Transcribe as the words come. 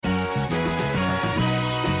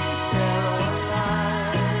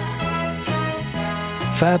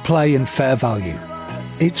Fair play and fair value.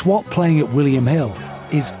 It's what playing at William Hill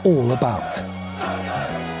is all about.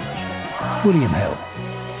 William Hill.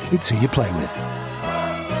 It's who you play with.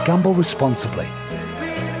 Gamble responsibly.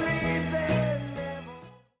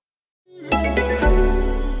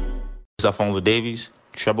 It's Alfonso Davies,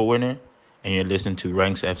 treble winner, and you're listening to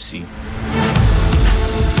Ranks FC.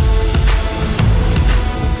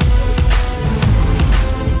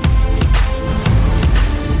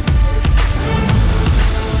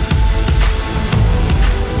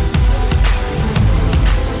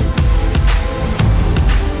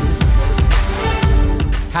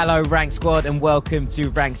 Hello, Rank Squad, and welcome to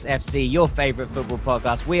Ranks FC, your favourite football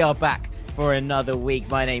podcast. We are back for another week.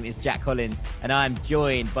 My name is Jack Collins, and I'm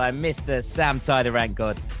joined by Mr. Sam Ty, the Rank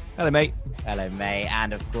God. Hello, mate. Hello, mate.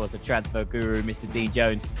 And, of course, a transfer guru, Mr. Dean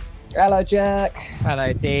Jones. Hello, Jack.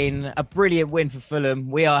 Hello, Dean. A brilliant win for Fulham.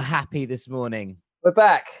 We are happy this morning. We're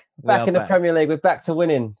back. Back in the Premier League. We're back to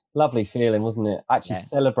winning. Lovely feeling, wasn't it? Actually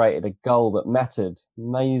celebrated a goal that mattered.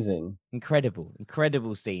 Amazing.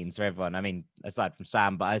 Incredible scenes for everyone. I mean, aside from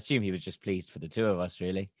Sam, but I assume he was just pleased for the two of us,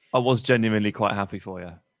 really. I was genuinely quite happy for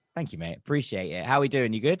you. Thank you, mate. Appreciate it. How are we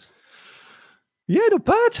doing? You good? Yeah, not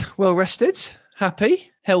bad. Well rested,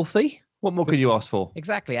 happy, healthy. What more could you ask for?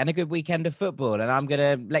 Exactly. And a good weekend of football. And I'm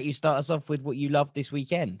going to let you start us off with what you loved this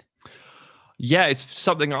weekend. Yeah, it's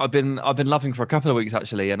something I've been loving for a couple of weeks,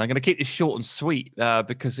 actually. And I'm going to keep this short and sweet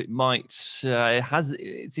because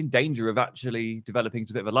it's in danger of actually developing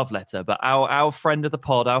to a bit of a love letter. But our friend of the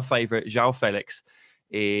pod, our favourite, João Felix,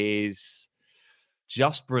 is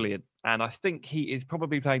just brilliant. And I think he is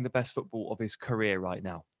probably playing the best football of his career right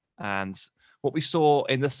now. And what we saw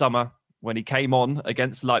in the summer when he came on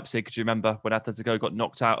against Leipzig, do you remember when Atletico got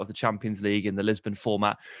knocked out of the Champions League in the Lisbon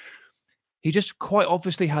format? He just quite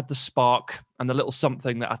obviously had the spark and the little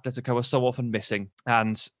something that Atletico are so often missing.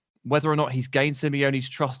 And whether or not he's gained Simeone's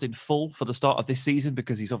trust in full for the start of this season,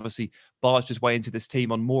 because he's obviously barged his way into this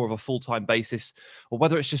team on more of a full-time basis, or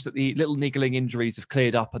whether it's just that the little niggling injuries have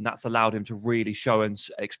cleared up and that's allowed him to really show and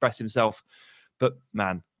express himself. But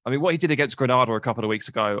man, I mean, what he did against Granada a couple of weeks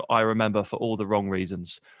ago, I remember for all the wrong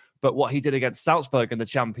reasons. But what he did against Salzburg in the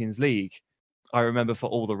Champions League, I remember for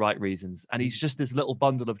all the right reasons. And he's just this little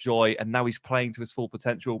bundle of joy. And now he's playing to his full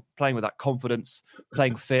potential, playing with that confidence,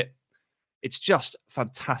 playing fit. It's just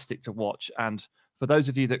fantastic to watch. And for those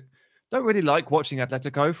of you that don't really like watching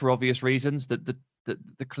Atletico for obvious reasons, the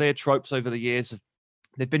clear tropes over the years,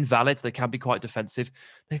 they've been valid. They can be quite defensive.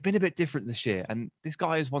 They've been a bit different this year. And this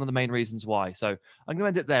guy is one of the main reasons why. So I'm going to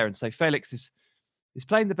end it there and say Felix is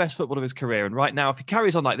playing the best football of his career. And right now, if he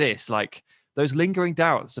carries on like this, like those lingering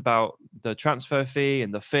doubts about the transfer fee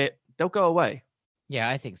and the fit, they'll go away. Yeah,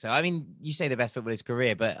 I think so. I mean, you say the best football of his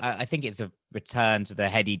career, but I think it's a return to the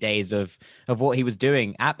heady days of what he was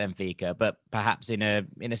doing at Benfica, but perhaps in a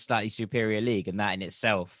slightly superior league. And that in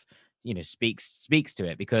itself, speaks to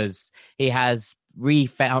it, because he has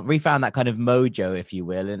refound that kind of mojo, if you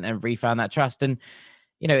will, and refound that trust. And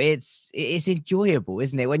it's enjoyable,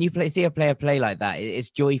 isn't it? When you see a player play like that, it's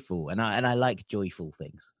joyful, and I like joyful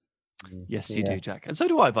things. Yes, you do, Jack. And so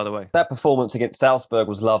do I, by the way. That performance against Salzburg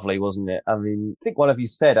was lovely, wasn't it? I mean, I think one of you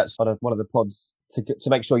said actually on one of the pods to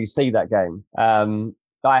make sure you see that game.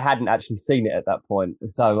 I hadn't actually seen it at that point,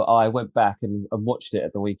 so I went back and watched it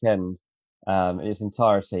at the weekend in its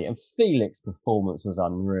entirety. And Felix's performance was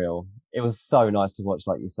unreal. It was so nice to watch,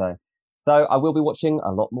 like you say. So I will be watching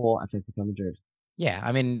a lot more Atletico Madrid. Yeah,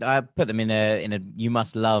 I mean, I put them in a you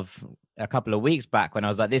must love a couple of weeks back when I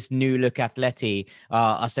was like, this new look Atleti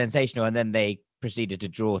are sensational, and then they proceeded to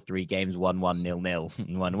draw 3 games 1-1,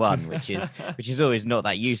 0-0, 1-1, which is always not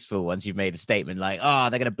that useful once you've made a statement like,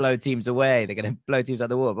 they're going to blow teams away, they're going to blow teams out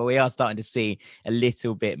of the water. But we are starting to see a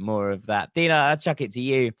little bit more of that. Dina, I'll chuck it to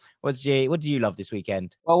you. What did you love this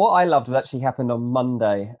weekend? Well, what I loved actually happened on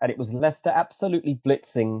Monday, and it was Leicester absolutely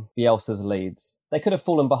blitzing Bielsa's Leeds. They could have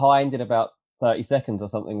fallen behind in about 30 seconds or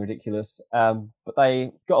something ridiculous. But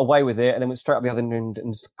they got away with it and then went straight up the other end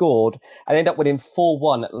and scored and ended up winning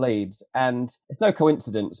 4-1 at Leeds. And it's no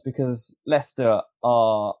coincidence because Leicester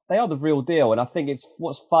are the real deal. And I think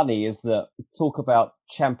what's funny is that we talk about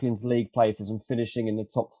Champions League places and finishing in the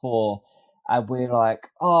top 4. And we're like,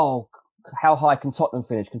 how high can Tottenham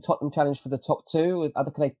finish? Can Tottenham challenge for the top 2?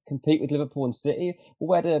 Can they compete with Liverpool and City? Well,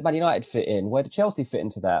 where do Man United fit in? Where do Chelsea fit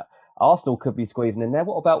into that? Arsenal could be squeezing in there.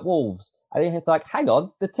 What about Wolves? And then it's like, hang on,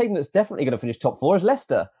 the team that's definitely going to finish top 4 is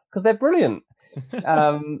Leicester because they're brilliant.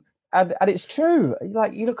 And it's true.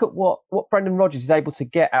 Like, you look at what Brendan Rodgers is able to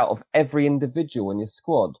get out of every individual in his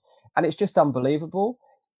squad, and it's just unbelievable.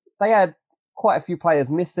 They had quite a few players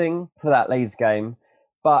missing for that Leeds game,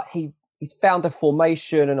 but he's found a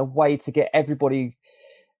formation and a way to get everybody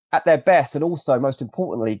at their best, and also most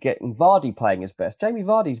importantly, getting Vardy playing his best. Jamie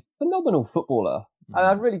Vardy's a phenomenal footballer, and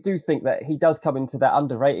I really do think that he does come into that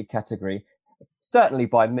underrated category. Certainly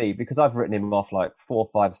by me, because I've written him off like 4,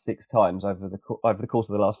 5, 6 times over the course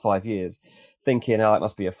of the last 5 years, thinking, oh, it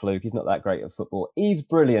must be a fluke. He's not that great at football. He's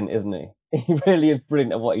brilliant, isn't he? He really is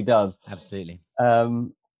brilliant at what he does. Absolutely.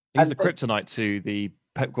 He's the kryptonite to the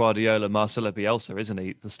Pep Guardiola, Marcelo Bielsa, isn't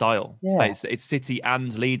he? The style. Yeah. It's City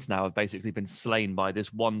and Leeds now have basically been slain by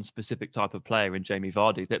this one specific type of player in Jamie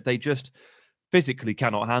Vardy that they just physically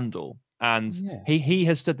cannot handle. And he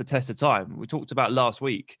has stood the test of time. We talked about last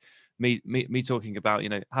week, me talking about,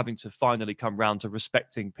 having to finally come round to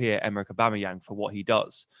respecting Pierre-Emerick Aubameyang for what he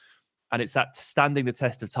does. And it's that standing the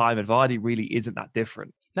test of time, and Vardy really isn't that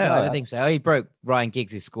different. No, I don't think so. He broke Ryan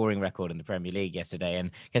Giggs' scoring record in the Premier League yesterday.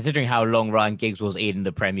 And considering how long Ryan Giggs was in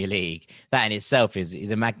the Premier League, that in itself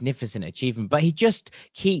is a magnificent achievement. But he just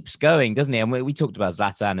keeps going, doesn't he? And we talked about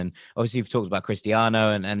Zlatan, and obviously we've talked about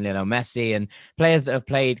Cristiano and Lionel Messi and players that have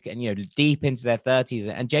played, deep into their 30s.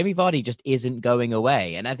 And Jamie Vardy just isn't going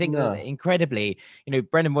away. And I think that incredibly,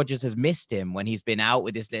 Brendan Rodgers has missed him when he's been out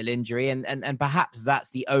with this little injury. And perhaps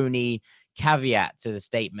that's the only caveat to the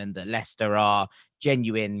statement that Leicester are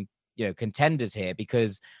genuine, contenders here,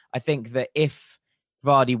 because I think that if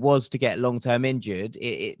Vardy was to get long-term injured,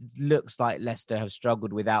 it looks like Leicester have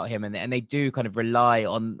struggled without him, and they do kind of rely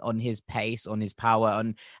on his pace, on his power,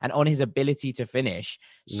 and on his ability to finish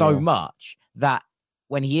so much that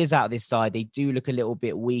when he is out of this side, they do look a little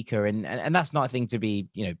bit weaker, and that's not a thing to be,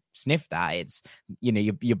 sniffed at. It's,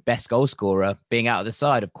 your best goal scorer being out of the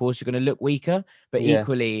side. Of course, you're going to look weaker, but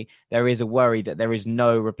equally, there is a worry that there is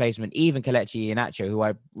no replacement. Even Kelechi Iheanacho,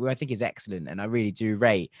 who I think is excellent, and I really do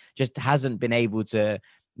rate, just hasn't been able to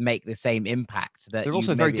make the same impact that they're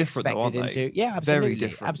also very different, though, aren't they? They? Yeah, absolutely, very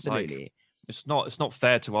different. Absolutely. Like, it's not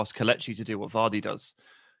fair to ask Kelechi to do what Vardy does.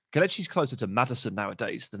 Kelechi's closer to Maddison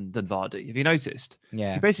nowadays than Vardy. Have you noticed?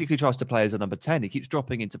 Yeah. He basically tries to play as a number 10. He keeps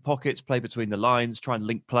dropping into pockets, play between the lines, try and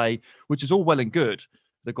link play, which is all well and good.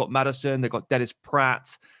 They've got Maddison, they've got Dennis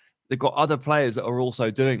Pratt, they've got other players that are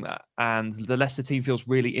also doing that. And the Leicester team feels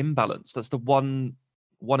really imbalanced. That's the one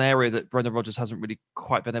area that Brendan Rodgers hasn't really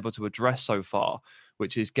quite been able to address so far,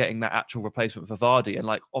 which is getting that actual replacement for Vardy.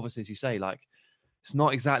 And obviously, as you say, it's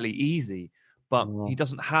not exactly easy, but he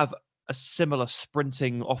doesn't have a similar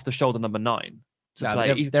sprinting off the shoulder number 9 to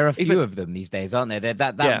play. There are a few of them these days, aren't there?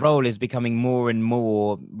 That role is becoming more and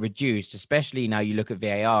more reduced, especially now you look at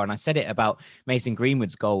VAR. And I said it about Mason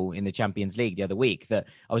Greenwood's goal in the Champions League the other week, that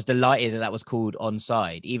I was delighted that was called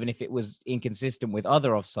onside, even if it was inconsistent with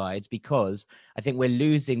other offsides, because I think we're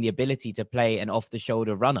losing the ability to play an off the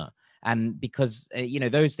shoulder runner. And because,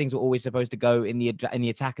 those things were always supposed to go in the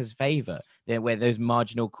attacker's favour, where those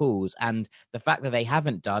marginal calls. And the fact that they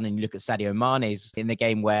haven't done, and you look at Sadio Mane's in the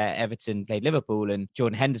game where Everton played Liverpool and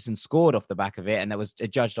Jordan Henderson scored off the back of it, and that was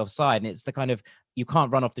judged offside. And it's the kind of, you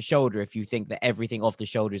can't run off the shoulder if you think that everything off the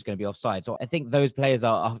shoulder is going to be offside. So I think those players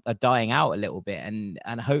are dying out a little bit, and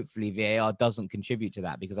hopefully VAR doesn't contribute to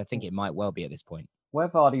that, because I think it might well be at this point. Where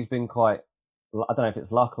Vardy's been quite, I don't know if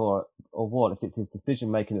it's luck or what, if it's his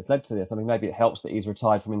decision-making that's led to this. I mean, maybe it helps that he's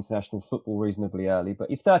retired from international football reasonably early, but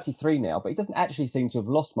he's 33 now, but he doesn't actually seem to have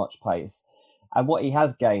lost much pace. And what he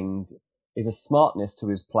has gained is a smartness to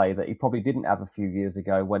his play that he probably didn't have a few years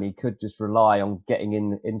ago, when he could just rely on getting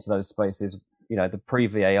into those spaces, the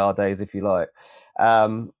pre-VAR days, if you like.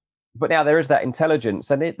 But now there is that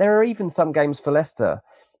intelligence, and there are even some games for Leicester.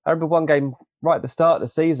 I remember one game right at the start of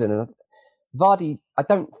the season, and Vardy, I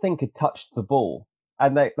don't think, had touched the ball.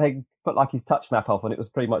 And they put his touch map up, and it was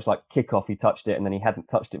pretty much like kick-off, he touched it, and then he hadn't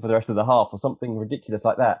touched it for the rest of the half, or something ridiculous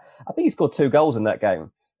like that. I think he scored 2 goals in that game,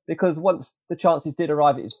 because once the chances did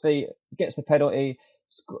arrive at his feet, he gets the penalty,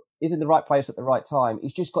 is in the right place at the right time.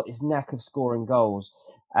 He's just got this knack of scoring goals.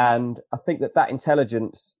 And I think that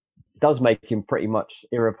intelligence does make him pretty much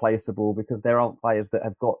irreplaceable, because there aren't players that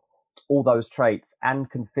have got all those traits and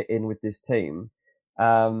can fit in with this team.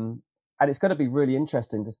 And it's going to be really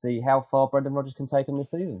interesting to see how far Brendan Rodgers can take him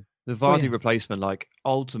this season. The Vardy replacement,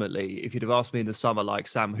 ultimately, if you'd have asked me in the summer,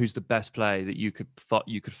 Sam, who's the best player that you could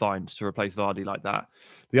find to replace Vardy like that,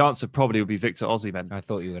 the answer probably would be Victor Osimhen. I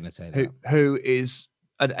thought you were going to say that. Who is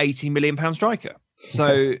an £80 million striker.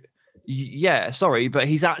 So, sorry, but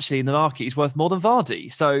he's actually in the market. He's worth more than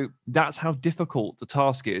Vardy. So that's how difficult the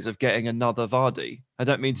task is of getting another Vardy. I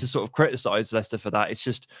don't mean to sort of criticise Leicester for that. It's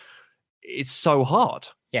just, it's so hard.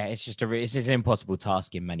 Yeah, it's just it's an impossible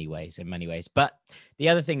task in many ways. But the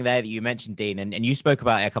other thing there that you mentioned, Dean, and you spoke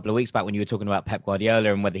about it a couple of weeks back when you were talking about Pep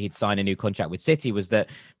Guardiola and whether he'd sign a new contract with City, was that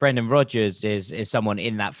Brendan Rodgers is someone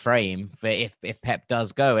in that frame for if Pep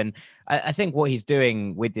does go. And I think what he's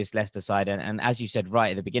doing with this Leicester side, and as you said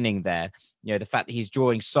right at the beginning there, the fact that he's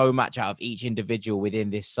drawing so much out of each individual within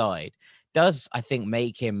this side does, I think,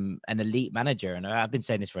 make him an elite manager. And I've been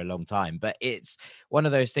saying this for a long time, but it's one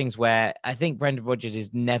of those things where I think Brendan Rodgers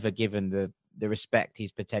is never given the respect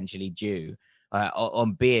he's potentially due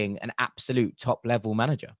on being an absolute top level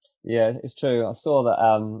manager. Yeah, it's true. I saw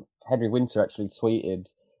that Henry Winter actually tweeted,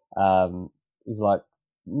 it was like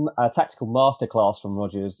a tactical masterclass from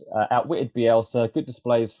Rodgers, outwitted Bielsa, good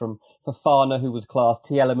displays from Fofana, who was class,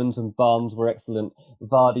 T. Elemans and Barnes were excellent,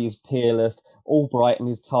 Vardy is peerless, Albrighton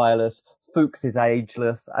is tireless, Fuchs is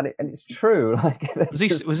ageless, and it's true. Like,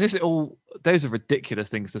 was this all? Those are ridiculous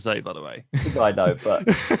things to say, by the way. I know, but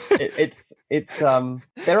it's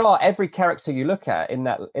there are every character you look at in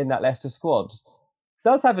that Leicester squad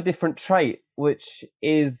does have a different trait, which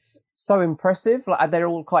is so impressive. Like, they're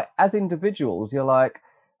all quite, as individuals, you're like,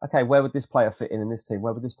 okay, where would this player fit in this team?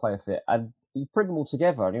 Where would this player fit? And you bring them all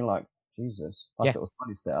together, and you're like, Jesus, that's what was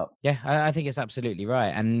funny set up. Yeah, I think it's absolutely right,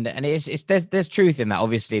 and it's there's truth in that.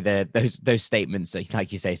 Obviously, those statements,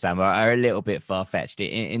 like you say, Sam, are a little bit far fetched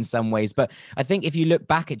in some ways. But I think if you look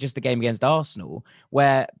back at just the game against Arsenal,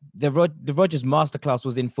 where the Rodgers masterclass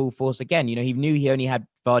was in full force again. He knew he only had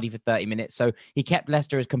Vardy for 30 minutes, so he kept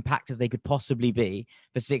Leicester as compact as they could possibly be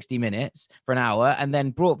for 60 minutes, for an hour, and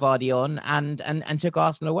then brought Vardy on and took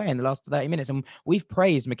Arsenal away in the last 30 minutes. And we've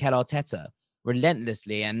praised Mikel Arteta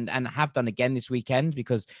relentlessly and have done again this weekend,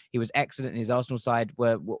 because he was excellent. His Arsenal side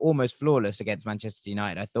were almost flawless against Manchester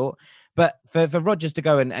United, I thought. But for Rodgers to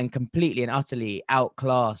go and completely and utterly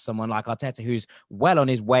outclass someone like Arteta, who's well on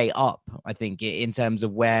his way up, I think, in terms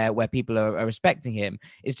of where people are respecting him,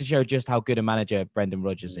 is to show just how good a manager Brendan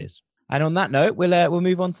Rodgers is. And on that note, we'll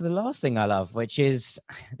move on to the last thing I love, which is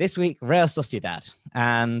this week, Real Sociedad.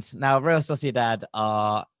 And now Real Sociedad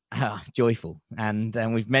are joyful, and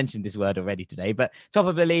we've mentioned this word already today, but top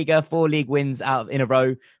of the Liga, 4 league wins out in a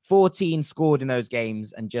row, 14 scored in those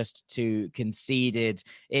games and just 2 conceded.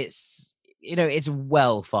 It's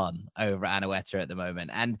well fun over at Anoeta at the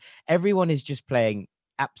moment, and everyone is just playing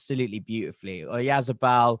absolutely beautifully.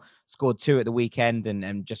 Oyarzabal scored 2 at the weekend,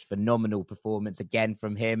 and just phenomenal performance again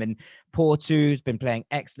from him. And Porto's been playing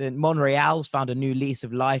excellent. Monreal's found a new lease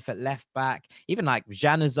of life at left back. Even like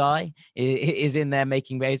Januzaj is in there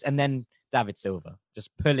making waves. And then David Silva just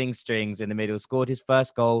pulling strings in the middle, scored his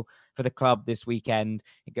first goal for the club this weekend.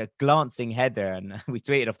 A glancing header, and we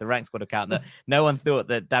tweeted off the Rank Squad account that no one thought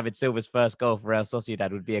that David Silva's first goal for Real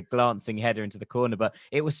Sociedad would be a glancing header into the corner, but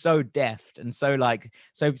it was so deft and so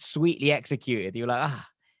sweetly executed. You were like,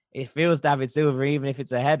 it feels David Silva even if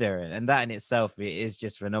it's a header, and that in itself is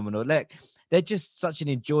just phenomenal. Look, they're just such an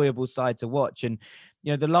enjoyable side to watch, and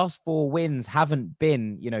the last 4 wins haven't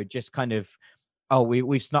been just kind of,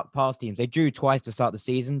 we've snuck past teams. They drew twice to start the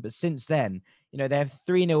season, but since then, they have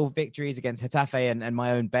 3-0 victories against Getafe and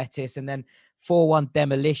my own Betis, and then 4-1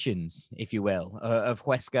 demolitions, if you will, of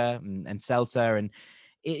Huesca and Celta. And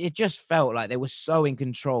it just felt like they were so in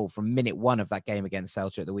control from minute 1 of that game against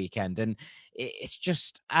Celta at the weekend. And it's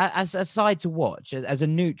just, as a side to watch, as a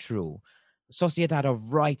neutral, Sociedad are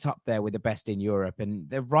right up there with the best in Europe, and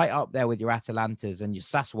they're right up there with your Atalantas and your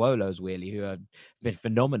Sassuolos, really, who have been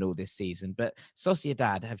phenomenal this season. But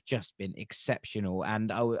Sociedad have just been exceptional,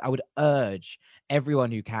 and I would urge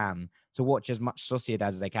everyone who can to watch as much Sociedad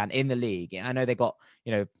as they can in the league. I know they got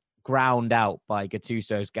ground out by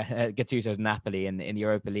Gattuso's Napoli in the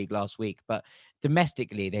Europa League last week, but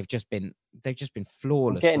domestically they've just been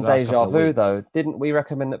flawless. I'm getting deja vu though. Didn't we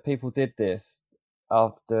recommend that people did this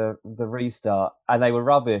after the restart and they were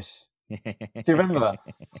rubbish? Do you remember?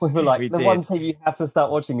 We were like, one team you have to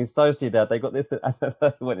start watching is Sociedad. They got this and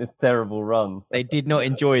they went this terrible run. They did not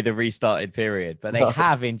enjoy the restarted period, but they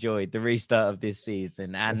have enjoyed the restart of this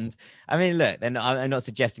season. And I mean, look, I'm not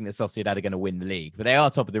suggesting that Sociedad are going to win the league, but they are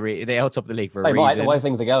top of the league for a reason. Might, the way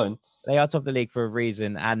things are going. They are top of the league for a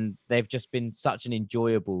reason, and they've just been such an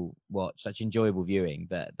enjoyable watch, such enjoyable viewing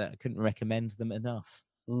that I couldn't recommend them enough.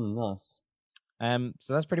 Nice.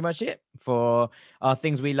 So that's pretty much it for our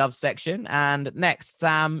Things We Love section. And next,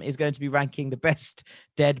 Sam is going to be ranking the best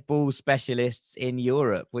dead ball specialists in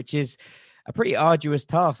Europe, which is a pretty arduous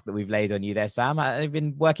task that we've laid on you there, Sam. Have you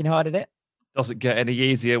been working hard at it? Doesn't get any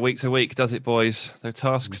easier week to week, does it, boys? The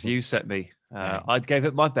tasks you set me. I gave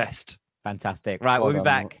it my best. Fantastic. Right, we'll be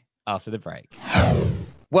back after the break.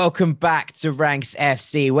 Welcome back to Ranks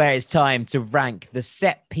FC, where it's time to rank the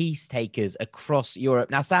set piece takers across Europe.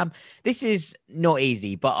 Now, Sam, this is not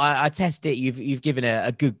easy, but I test it. You've given a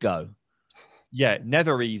good go. Yeah,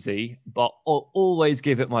 never easy, but I'll always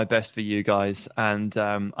give it my best for you guys. And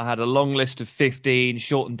I had a long list of 15,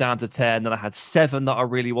 shortened down to 10. Then I had 7 that I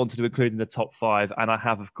really wanted to include in the top 5. And I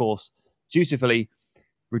have, of course, dutifully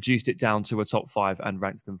reduced it down to a top 5 and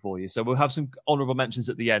ranked them for you. So we'll have some honourable mentions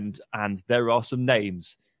at the end. And there are some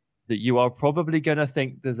names that you are probably going to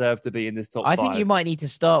think deserve to be in this top 5. I think you might need to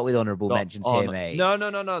start with honourable mentions here, mate.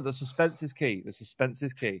 No. The suspense is key.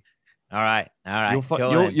 All right.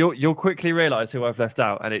 You'll quickly realise who I've left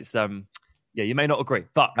out, and it's you may not agree,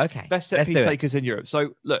 but okay, best set piece takers in Europe.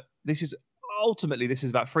 So look, this is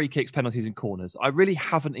about free kicks, penalties, and corners. I really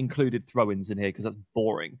haven't included throw-ins in here because that's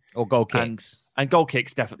boring. Or goal kicks. And goal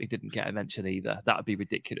kicks definitely didn't get a mention either. That would be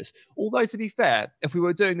ridiculous. Although, to be fair, if we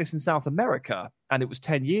were doing this in South America and it was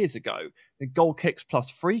 10 years ago, then goal kicks plus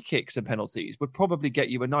free kicks and penalties would probably get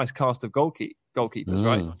you a nice cast of goalkeepers,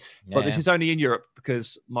 right? Yeah, but this is only in Europe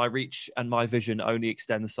because my reach and my vision only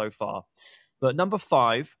extends so far. But number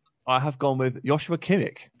 5, I have gone with Joshua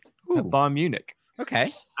Kimmich at Bayern Munich.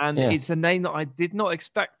 Okay. And it's a name that I did not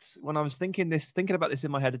expect when I was thinking about this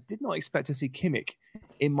in my head. I did not expect to see Kimmich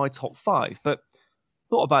in my top 5, but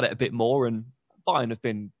thought about it a bit more, and Bayern have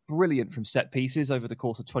been brilliant from set pieces over the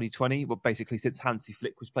course of 2020, well, basically since Hansi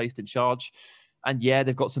Flick was placed in charge. And yeah,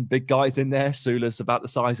 they've got some big guys in there. Sula's about the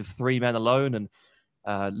size of 3 men alone, and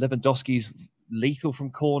Lewandowski's lethal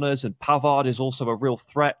from corners, and Pavard is also a real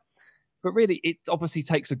threat. But really, it obviously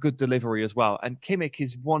takes a good delivery as well. And Kimmich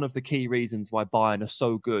is one of the key reasons why Bayern are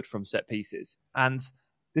so good from set pieces. And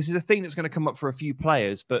this is a thing that's going to come up for a few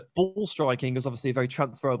players, but ball striking is obviously a very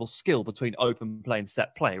transferable skill between open play and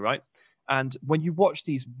set play, right? And when you watch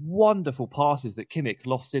these wonderful passes that Kimmich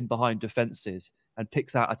lofts in behind defences and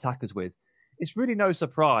picks out attackers with, it's really no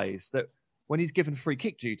surprise that when he's given free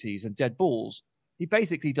kick duties and dead balls, he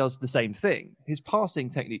basically does the same thing. His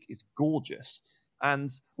passing technique is gorgeous.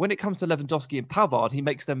 And when it comes to Lewandowski and Pavard, he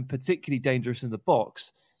makes them particularly dangerous in the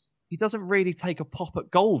box. He doesn't really take a pop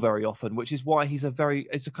at goal very often, which is why it's a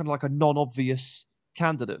kind of like a non-obvious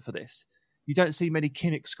candidate for this. You don't see many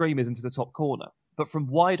Kimmich screamers into the top corner. But from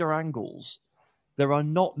wider angles, there are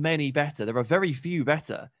not many better. There are very few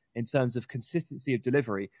better in terms of consistency of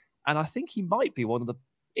delivery. And I think he might be one of the,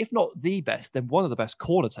 if not the best, then one of the best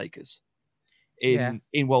corner takers in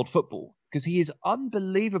world football, because he is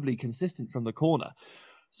unbelievably consistent from the corner.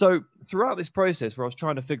 So throughout this process where I was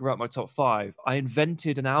trying to figure out my top 5, I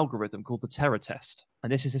invented an algorithm called the Terror Test.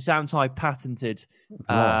 And this is a SoundType patented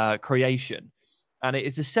creation. And it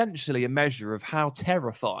is essentially a measure of how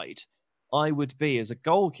terrified I would be as a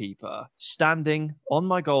goalkeeper standing on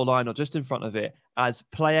my goal line or just in front of it as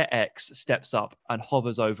player X steps up and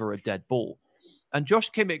hovers over a dead ball. And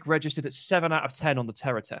Josh Kimmich registered at 7 out of 10 on the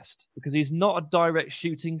Terror Test because he's not a direct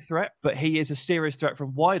shooting threat, but he is a serious threat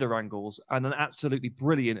from wider angles and an absolutely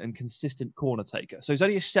brilliant and consistent corner taker. So he's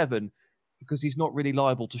only a 7 because he's not really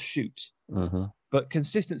liable to shoot. Mm-hmm. But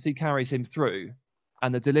consistency carries him through,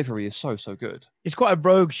 and the delivery is so good. It's quite a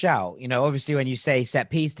rogue shout. You know, obviously when you say set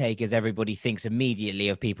piece takers, everybody thinks immediately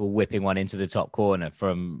of people whipping one into the top corner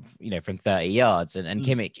from 30 yards. And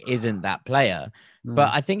Kimmich isn't that player.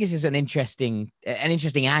 But I think this is an interesting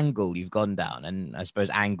angle you've gone down. And I suppose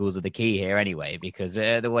angles are the key here anyway, because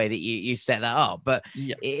the way that you set that up. But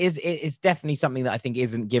it's definitely something that I think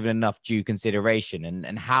isn't given enough due consideration,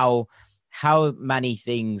 and how many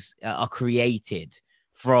things are created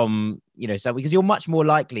from, so because you're much more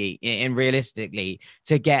likely in realistically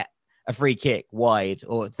to get a free kick wide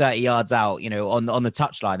or 30 yards out, on the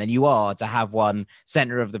touchline than you are to have one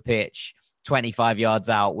center of the pitch, 25 yards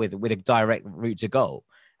out with a direct route to goal.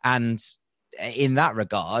 And in that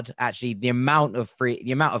regard, actually, the amount of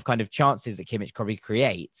kind of chances that Kimmich probably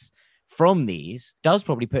creates from these does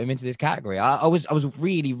probably put him into this category. I was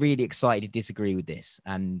really, really excited to disagree with this,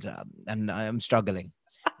 and I'm struggling,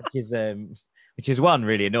 which is one,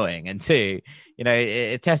 really annoying, and two,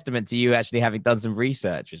 a testament to you actually having done some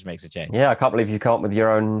research, which makes a change. Yeah, I can't believe you come up with your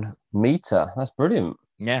own meter. That's brilliant.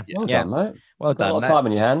 Yeah, well done, mate. Well done. A lot of time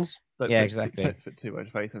in your hands. Yeah, exactly. Don't put too much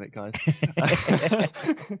faith in it, guys.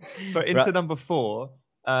 But into number 4,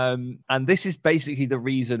 and this is basically the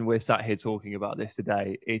reason we're sat here talking about this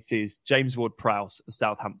today. It is James Ward-Prowse of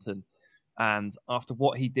Southampton. And after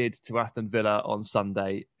what he did to Aston Villa on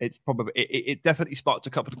Sunday, it definitely sparked a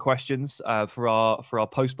couple of questions for our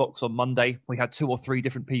post box on Monday. We had 2 or 3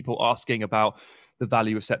 different people asking about the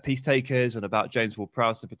value of set piece takers and about James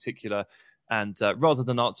Ward-Prowse in particular. And rather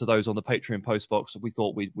than answer those on the Patreon post box, we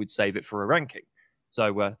thought we'd save it for a ranking.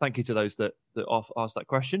 So thank you to those that asked that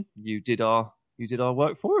question. You did our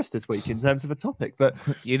work for us this week in terms of a topic. But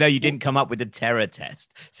you didn't come up with the terror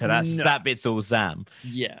test, so that bit's all Sam.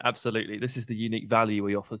 Yeah, absolutely. This is the unique value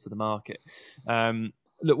he offers to the market.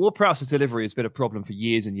 Look, Ward-Prowse's delivery has been a problem for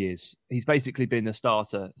years and years. He's basically been the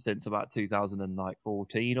starter since about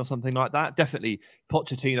 2014 or something like that. Definitely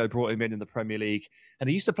Pochettino brought him in the Premier League, and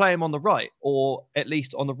he used to play him on the right, or at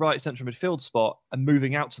least on the right central midfield spot and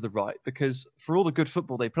moving out to the right, because for all the good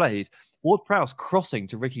football they played, Ward-Prowse crossing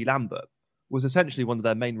to Ricky Lambert was essentially one of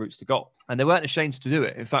their main routes to goal. And they weren't ashamed to do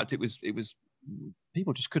it. In fact, it was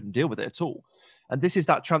people just couldn't deal with it at all. And this is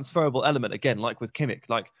that transferable element, again, like with Kimmich.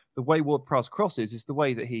 Like, the way Ward-Prowse crosses is the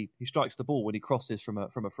way that he strikes the ball when he crosses from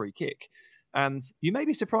a free kick. And you may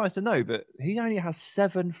be surprised to know, but he only has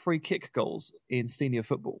 7 free kick goals in senior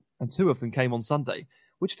football, and 2 of them came on Sunday,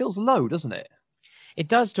 which feels low, doesn't it? It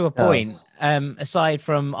does to a point. Aside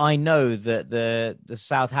from, I know that the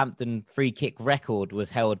Southampton free kick record was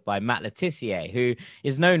held by Matt Le Tissier, who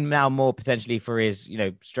is known now more potentially for his,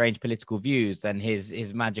 strange political views than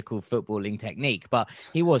his magical footballing technique. But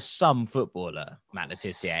he was some footballer, Matt Le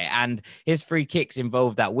Tissier, and his free kicks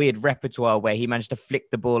involved that weird repertoire where he managed to flick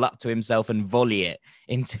the ball up to himself and volley it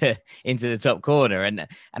into the top corner. And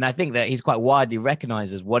I think that he's quite widely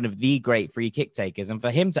recognised as one of the great free kick takers. And for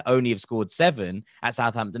him to only have scored 7 at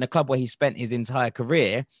Southampton, a club where he spent his entire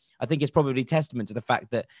career, I think it's probably testament to the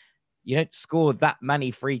fact that you don't score that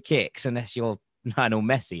many free kicks unless you're Lionel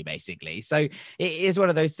Messi, basically. So it is one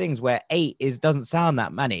of those things where 8 doesn't sound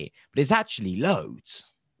that many, but it's actually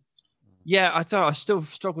loads. Yeah, I still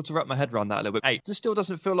struggle to wrap my head around that a little bit. 8 just still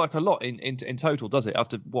doesn't feel like a lot in total, does it?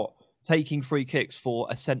 After taking free kicks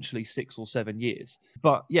for essentially 6 or 7 years.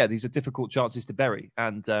 But yeah, these are difficult chances to bury.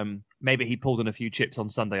 And maybe he pulled in a few chips on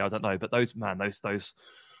Sunday, I don't know. But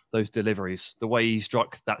those deliveries, the way he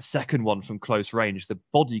struck that second one from close range, the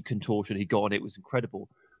body contortion he got on it was incredible.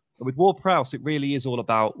 And with Ward-Prowse, it really is all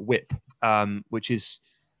about whip, which is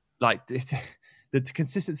like the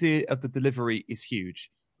consistency of the delivery is huge,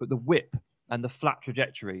 but the whip and the flat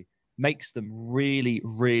trajectory makes them really,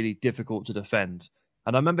 really difficult to defend.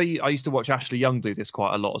 And I remember I used to watch Ashley Young do this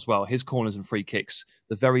quite a lot as well. His corners and free kicks,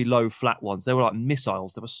 the very low, flat ones, they were like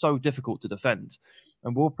missiles. They were so difficult to defend.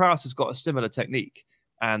 And Ward-Prowse has got a similar technique.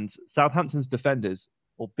 And Southampton's defenders,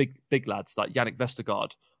 or big lads like Yannick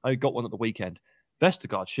Vestergaard, I got one at the weekend.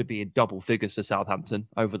 Vestergaard should be in double figures for Southampton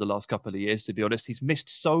over the last couple of years, to be honest. He's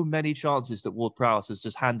missed so many chances that Ward-Prowse has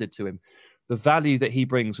just handed to him. The value that he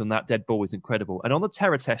brings on that dead ball is incredible. And on the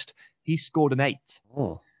terror test, he scored an 8.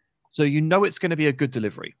 Oh. So you know it's going to be a good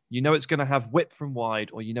delivery. You know it's going to have whip from wide,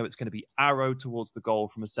 or you know it's going to be arrow towards the goal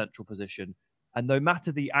from a central position. And no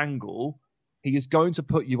matter the angle, he is going to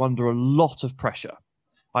put you under a lot of pressure.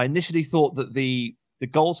 I initially thought that the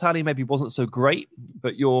goal tally maybe wasn't so great,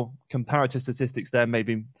 but your comparative statistics there made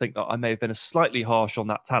me think that I may have been slightly harsh on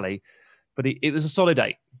that tally. But it was a solid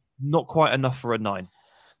 8, not quite enough for a 9.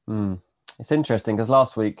 It's interesting because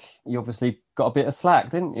last week you obviously got a bit of slack,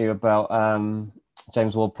 didn't you, about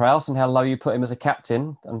James Ward-Prowse and how low you put him as a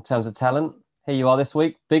captain in terms of talent. Here you are this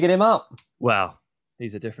week, bigging him up. Wow.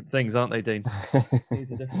 These are different things, aren't they, Dean?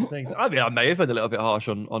 These are different things. I mean, I may have been a little bit harsh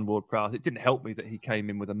on Ward-Prowse. It didn't help me that he came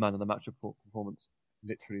in with a man of the match performance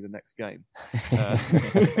literally the next game.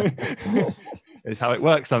 It's how it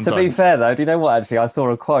works sometimes. To be fair, though, do you know what, actually? I saw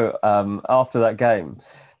a quote after that game.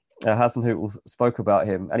 Hasenhüttl spoke about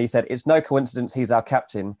him, and he said, "It's no coincidence he's our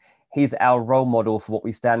captain. He's our role model for what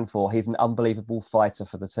we stand for. He's an unbelievable fighter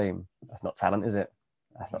for the team." That's not talent, is it?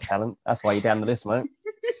 That's not talent. That's why you're down the list, mate.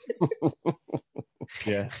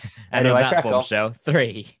 Yeah. And anyway, on that bombshell,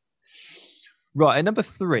 3. Right, and number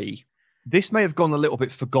 3, this may have gone a little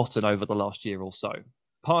bit forgotten over the last year or so,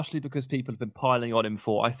 partially because people have been piling on him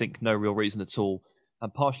for, I think, no real reason at all,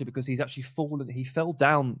 and partially because he's actually he fell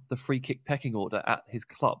down the free kick pecking order at his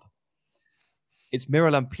club. It's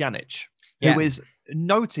Miralem Pjanic, who is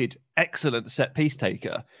noted excellent set-piece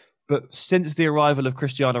taker, but since the arrival of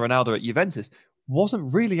Cristiano Ronaldo at Juventus,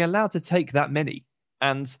 wasn't really allowed to take that many.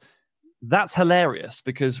 And that's hilarious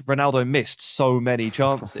because Ronaldo missed so many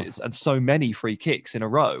chances and so many free kicks in a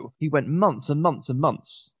row. He went months and months and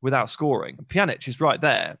months without scoring. Pjanic is right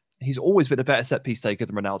there. He's always been a better set-piece taker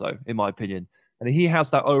than Ronaldo, in my opinion. And he has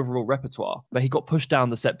that overall repertoire, but he got pushed down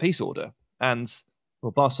the set-piece order. And,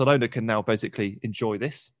 well, Barcelona can now basically enjoy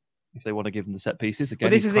this if they want to give him the set pieces again.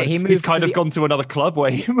 Well, this is it. He's kind of gone to another club where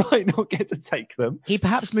he might not get to take them. He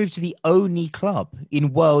perhaps moved to the only club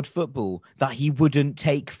in world football that he wouldn't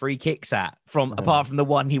take free kicks at, apart from the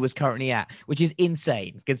one he was currently at, which is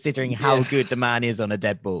insane considering how good the man is on a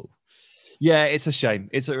dead ball. Yeah, it's a shame.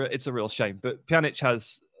 It's a real shame. But Pjanic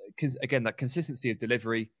has because again, that consistency of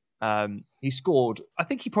delivery. He scored. I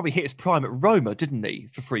think he probably hit his prime at Roma, didn't he,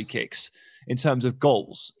 for free kicks in terms of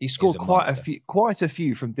goals? He scored quite a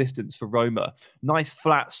few from distance for Roma. Nice,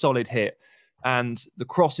 flat, solid hit. And the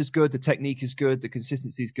cross is good, the technique is good, the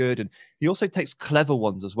consistency is good. And he also takes clever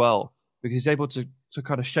ones as well, because he's able to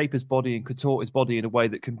kind of shape his body and contort his body in a way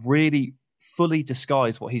that can really fully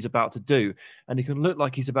disguise what he's about to do. And he can look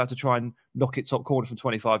like he's about to try and knock it top corner from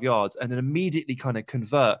 25 yards and then immediately kind of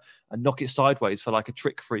convert and knock it sideways for like a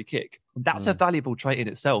trick free kick. And that's a valuable trait in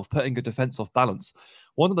itself, putting a defence off balance.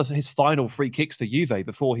 One of his final free kicks for Juve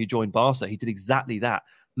before he joined Barca, he did exactly that.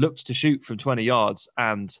 Looked to shoot from 20 yards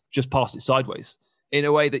and just passed it sideways in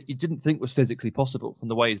a way that you didn't think was physically possible from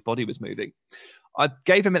the way his body was moving. I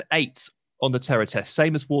gave him an 8 on the terror test,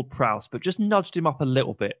 same as Ward-Prowse, but just nudged him up a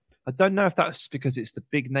little bit. I don't know if that's because it's the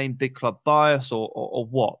big name, big club bias or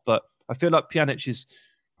what, but I feel like Pjanic is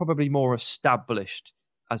probably more established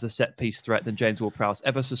as a set-piece threat than James Ward-Prowse,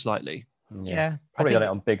 ever so slightly. Yeah. Probably done it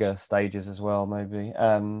on bigger stages as well, maybe.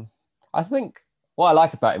 I think what I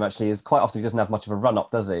like about him actually is quite often he doesn't have much of a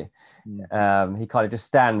run-up, does he? He kind of just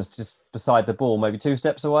stands just beside the ball, maybe 2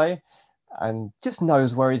 steps away, and just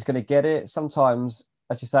knows where he's going to get it. Sometimes,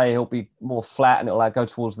 as you say, he'll be more flat and it'll go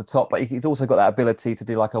towards the top, but he's also got that ability to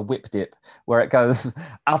do like a whip dip where it goes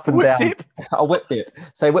up and down. A whip dip.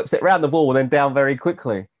 So he whips it around the ball and then down very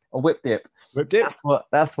quickly. A whip dip. Whip dip.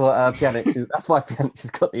 That's what Pjanic is. That's why Pjanic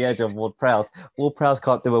has got the edge on Ward-Prowse. Ward-Prowse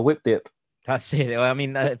can't do a whip dip. That's it. Well, I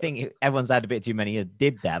mean, I think everyone's had a bit too many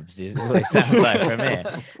dib dabs, is what it sounds like from here.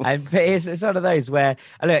 But it's one of those where,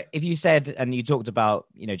 look, if you said, and you talked about,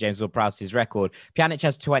 James Ward-Prowse's record, Pjanic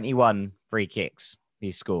has 21 free kicks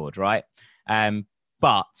he's scored, right?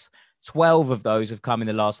 But 12 of those have come in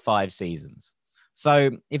the last 5 seasons. So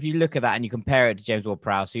if you look at that and you compare it to James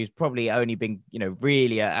Ward-Prowse, who's probably only been,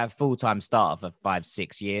 really a full-time starter for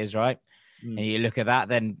 5-6 years, right? And you look at that,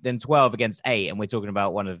 then 12 against 8, and we're talking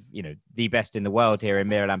about one of the best in the world here in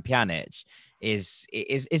Miralem Pjanic is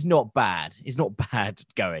not bad. It's not bad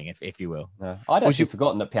going, if you will. No. I'd actually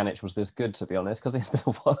forgotten that Pjanic was this good, to be honest, because it's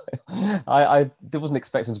been a while. I wasn't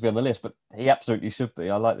expecting to be on the list, but he absolutely should be.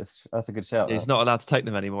 I like this. That's a good shout. He's not allowed to take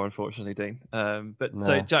them anymore, unfortunately, Dean.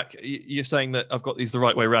 So, Jack, you're saying that I've got these the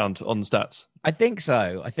right way round on stats? I think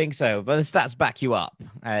so. But the stats back you up.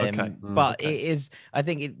 But it is, I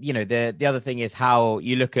think, the other thing is how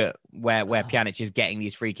you look at where Pjanic is getting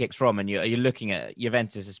these free kicks from, and you're looking at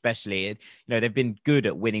Juventus especially. They've been good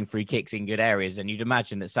at winning free kicks in good areas, and you'd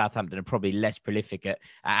imagine that Southampton are probably less prolific at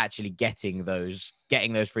actually getting those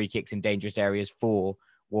free kicks in dangerous areas for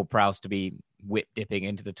Ward-Prowse to be whip dipping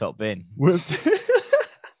into the top bin.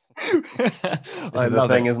 I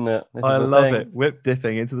love it, isn't it? I love it. Whip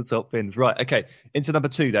dipping into the top bins. Right. Okay. Into number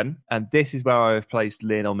 2 then, and this is where I have placed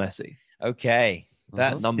Lionel Messi. Okay,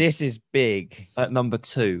 this is big. At number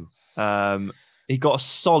 2, he got a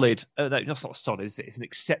solid. No, that's not solid. Is it? It's an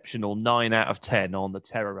exceptional 9 out of 10 on the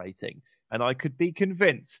terror rating, and I could be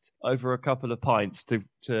convinced over a couple of pints to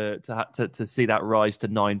see that rise to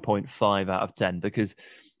 9.5 out of 10, because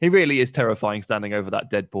he really is terrifying standing over that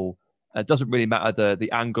dead ball. It doesn't really matter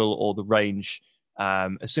the angle or the range.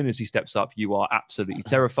 As soon as he steps up, you are absolutely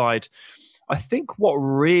terrified. I think what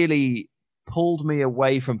really pulled me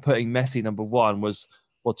away from putting Messi number 1 was,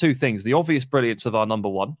 2 things. The obvious brilliance of our number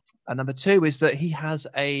 1. And number 2 is that he has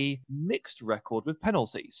a mixed record with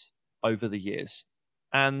penalties over the years.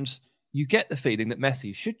 And you get the feeling that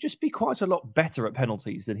Messi should just be quite a lot better at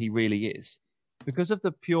penalties than he really is. Because of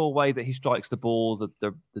the pure way that he strikes the ball,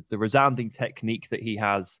 the resounding technique that he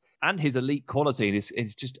has, and his elite quality and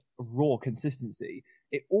his just raw consistency,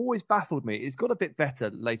 it always baffled me. It's got a bit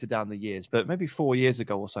better later down the years, but maybe 4 years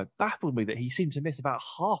ago or so, baffled me that he seemed to miss about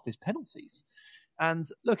half his penalties. And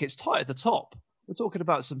look, it's tight at the top. We're talking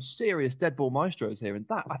about some serious dead ball maestros here, and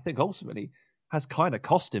that, I think, ultimately has kind of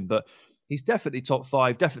cost him. But he's definitely top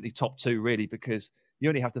 5, definitely top 2, really, because you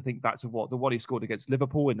only have to think back to the one he scored against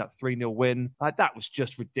Liverpool in that 3-0 win. That was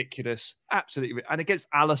just ridiculous. Absolutely. And against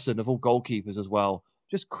Alisson, of all goalkeepers as well.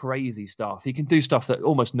 Just crazy stuff. He can do stuff that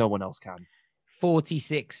almost no one else can.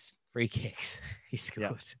 46 free kicks he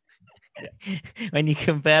scored. Yeah. When you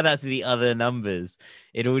compare that to the other numbers,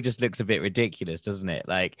 it all just looks a bit ridiculous, doesn't it?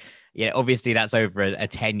 Obviously that's over a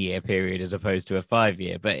 10-year period as opposed to a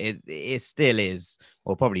 5-year, but it still is,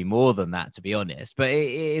 or probably more than that, to be honest. But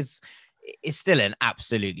it's still an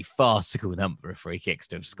absolutely farcical number of free kicks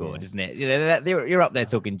to have scored, isn't it? You're up there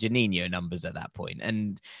talking Juninho numbers at that point,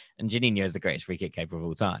 and Juninho is the greatest free kick keeper of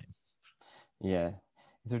all time. Yeah.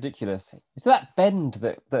 It's ridiculous. It's that bend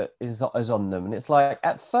that is on them. And it's like,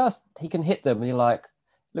 at first he can hit them and you're like,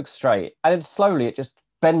 looks straight. And then slowly it just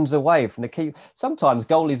bends away from the keeper. Sometimes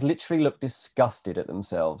goalies literally look disgusted at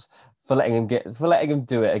themselves for letting him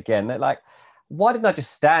do it again. They're like, why didn't I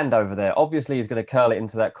just stand over there? Obviously, he's going to curl it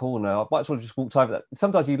into that corner. I might as well just walked over that.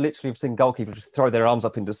 Sometimes you literally have seen goalkeepers just throw their arms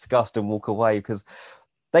up in disgust and walk away because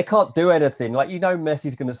they can't do anything. Like,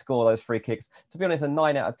 Messi's going to score those free kicks. To be honest, a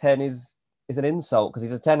 9 out of 10 is an insult because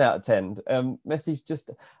he's a 10 out of 10. Messi's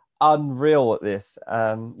just unreal at this.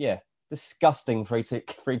 Disgusting free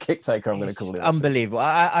kick taker, I'm going to call it. Unbelievable.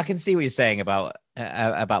 I can see what you're saying about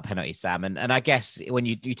penalties, Sam, and I guess when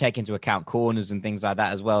you take into account corners and things like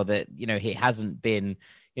that as well, that he hasn't been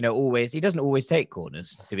he doesn't always take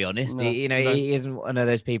corners, to be honest. No, he isn't one of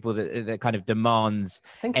those people that kind of demands.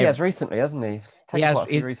 I think he has recently, hasn't he?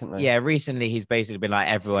 Recently. Yeah, recently he's basically been like,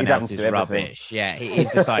 everyone else is rubbish. Yeah,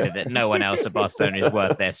 he's decided that no one else at Barcelona is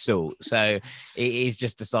worth their salt. So he's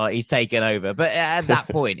just decided he's taken over. But at that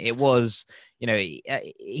point, it was.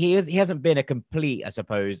 He hasn't been a complete, I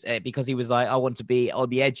suppose, because he was like, I want to be on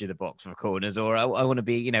the edge of the box for corners, or I want to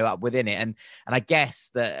be, up within it. And I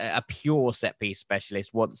guess that a pure set piece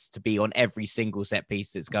specialist wants to be on every single set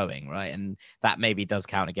piece that's going, right? And that maybe does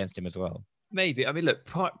count against him as well. Maybe. I mean, look,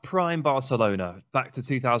 prime Barcelona back to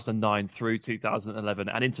 2009 through 2011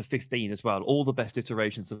 and into 15 as well. All the best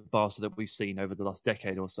iterations of Barca that we've seen over the last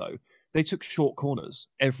decade or so. They took short corners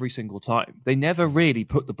every single time. They never really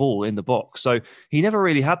put the ball in the box. So he never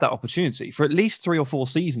really had that opportunity for at least 3 or 4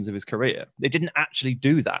 seasons of his career. They didn't actually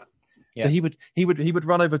do that. Yeah. So he would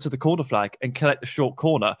run over to the corner flag and collect the short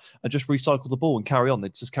corner and just recycle the ball and carry on.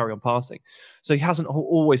 They'd just carry on passing. So he hasn't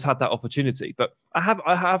always had that opportunity. But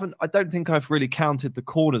I don't think I've really counted the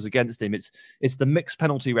corners against him. It's the mixed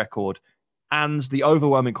penalty record and the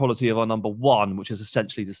overwhelming quality of our number 1, which has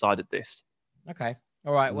essentially decided this. Okay.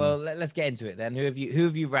 All right. Well, let's get into it then. Who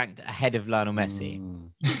have you ranked ahead of Lionel Messi?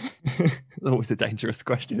 Always a dangerous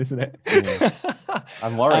question, isn't it? Yeah.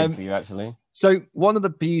 I'm worried for you, actually. So one of the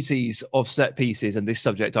beauties of set pieces and this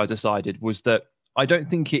subject, I decided, was that I don't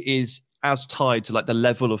think it is as tied to like the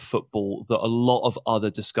level of football that a lot of other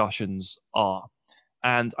discussions are.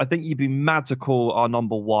 And I think you'd be mad to call our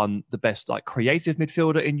number 1 the best like creative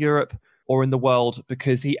midfielder in Europe or in the world,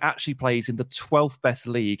 because he actually plays in the 12th best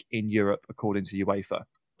league in Europe, according to UEFA.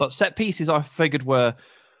 But set pieces, I figured, were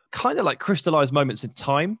kind of like crystallized moments in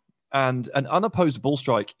time. And an unopposed ball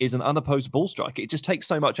strike is an unopposed ball strike. It just takes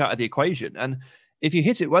so much out of the equation. And if you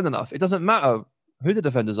hit it well enough, it doesn't matter who the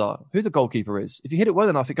defenders are, who the goalkeeper is. If you hit it well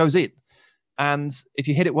enough, it goes in. And if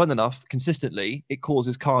you hit it well enough consistently, it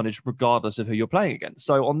causes carnage regardless of who you're playing against.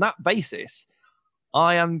 So on that basis,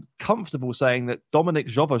 I am comfortable saying that Dominik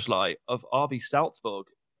Szoboszlai of RB Salzburg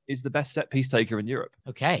is the best set piece taker in Europe.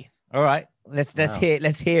 Okay. All right. Let's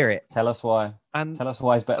hear it. Tell us why. And tell us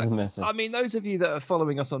why he's better than Messi. I mean, those of you that are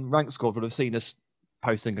following us on Rank Squad will have seen us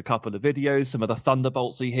posting a couple of videos, some of the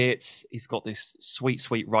thunderbolts he hits. He's got this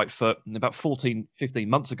sweet right foot. And about 15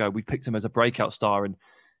 months ago, we picked him as a breakout star, and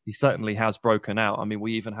he certainly has broken out. I mean,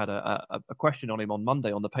 we even had a question on him on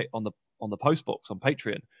Monday on the post box on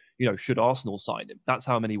Patreon. Should Arsenal sign him? That's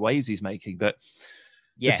how many waves he's making. But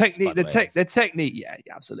yes, the technique, yeah,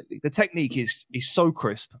 absolutely. The technique is so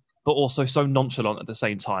crisp, but also so nonchalant at the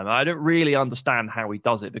same time. I don't really understand how he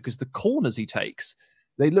does it, because the corners he takes,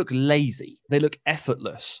 they look lazy, they look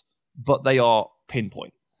effortless, but they are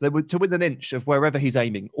pinpoint. They were to within an inch of wherever he's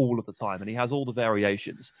aiming all of the time, and he has all the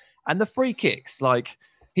variations. And the free kicks, like,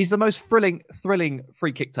 he's the most thrilling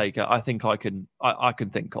free kick taker I think I can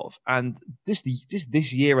think of. And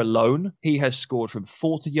this year alone, he has scored from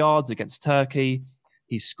 40 yards against Turkey.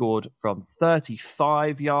 He's scored from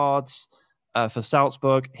 35 yards for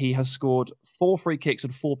Salzburg. He has scored 4 free kicks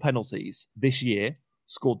and 4 penalties this year.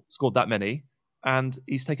 Scored that many. And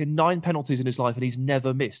he's taken 9 penalties in his life, and he's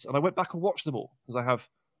never missed. And I went back and watched them all because I have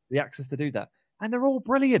the access to do that. And they're all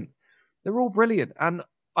brilliant. And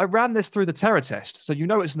I ran this through the terror test, so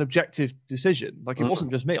it's an objective decision. Like, it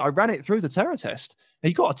wasn't just me. I ran it through the terror test, and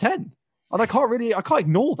he got a 10. And I can't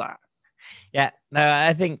ignore that. Yeah, no,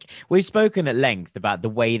 I think we've spoken at length about the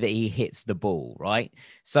way that he hits the ball, right?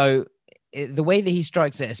 So the way that he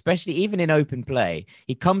strikes it, especially even in open play,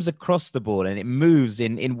 he comes across the ball and it moves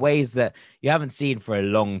in ways that you haven't seen for a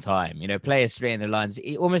long time. Players splitting the lines.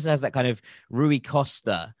 He almost has that kind of Rui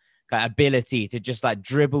Costa ability to just like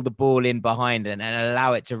dribble the ball in behind and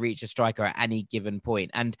allow it to reach a striker at any given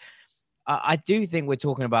point. And I do think we're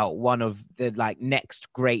talking about one of the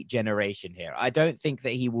next great generation here. I don't think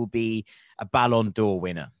that he will be a Ballon d'Or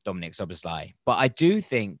winner, Dominik Szoboszlai, but I do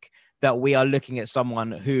think that we are looking at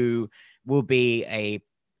someone who will be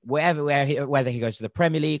whether he goes to the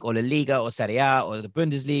Premier League or La Liga or Serie A or the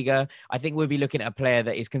Bundesliga. I think we'll be looking at a player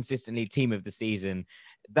that is consistently team of the season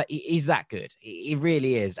that he's that good. He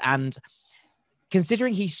really is. And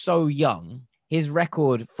considering he's so young, his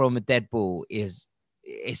record from a dead ball is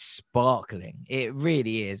sparkling. It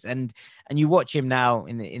really is. And you watch him now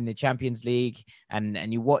in the Champions League,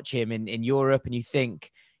 and you watch him in Europe, and you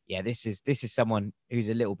think, yeah, this is someone who's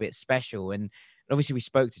a little bit special. And obviously we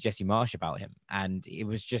spoke to Jesse Marsh about him, and it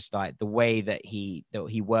was just like the way that he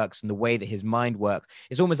works and the way that his mind works.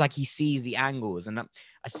 It's almost like he sees the angles. And I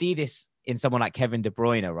see this in someone like Kevin De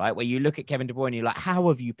Bruyne, right? Where you look at Kevin De Bruyne, you're like, how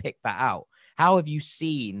have you picked that out? How have you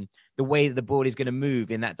seen the way that the ball is going to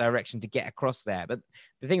move in that direction to get across there? But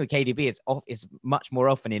the thing with KDB is much more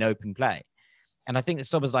often in open play. And I think that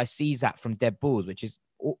Szoboszlai sees that from dead balls, which is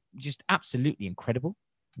just absolutely incredible.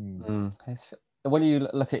 When you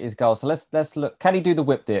look at his goals, so let's look. Can he do the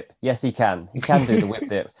whip dip? Yes, he can. He can do the whip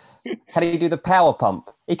dip. Can he do the power pump?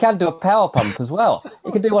 He can do a power pump as well.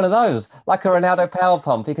 He can do one of those, like a Ronaldo power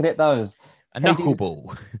pump. He can hit those. A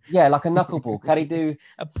knuckleball. Yeah, like a knuckleball. Can he do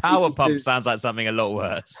a power pump? Sounds like something a lot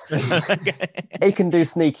worse. He can do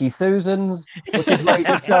sneaky Susans, which is like he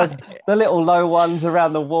just does the little low ones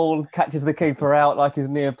around the wall, catches the keeper out like his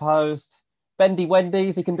near post. Bendy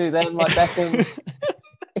Wendy's, he can do them like Beckham.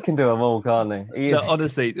 He can do them all, can't he? No,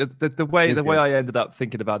 honestly, the way I ended up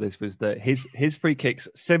thinking about this was that his free kicks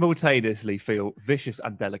simultaneously feel vicious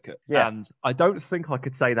and delicate. Yeah. And I don't think I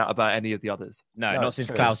could say that about any of the others. No, not since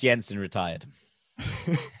true. Klaus Jensen retired.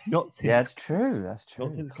 Not since, that's true. That's true.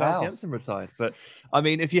 Not since Klaus Jensen retired. But I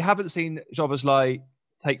mean, if you haven't seen Szoboszlai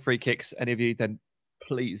take free kicks, any of you, then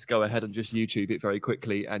please go ahead and just YouTube it very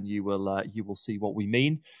quickly, and you will see what we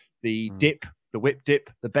mean. The dip, the whip dip,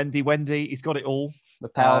 the bendy Wendy, he's got it all. The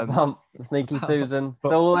power pump, the sneaky Susan,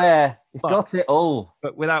 it's all there. He's got it all.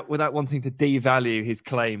 But without wanting to devalue his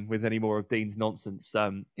claim with any more of Dean's nonsense,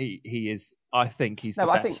 he is. I think he's the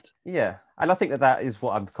best. And I think that is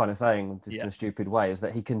what I'm kind of saying, just in a stupid way, is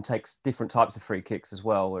that he can take different types of free kicks as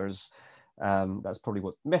well. Whereas that's probably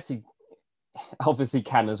what Messi obviously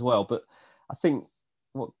can as well. But I think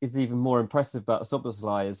what is even more impressive about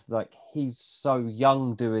Szoboszlai is like he's so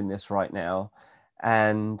young doing this right now,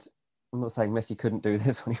 and I'm not saying Messi couldn't do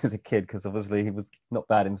this when he was a kid, because obviously he was not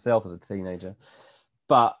bad himself as a teenager.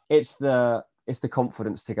 But it's the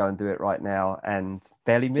confidence to go and do it right now and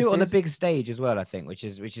barely misses. Do it on the big stage as well, I think, which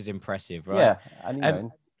is impressive, right? Yeah,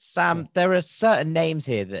 and Sam, there are certain names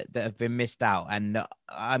here that have been missed out, and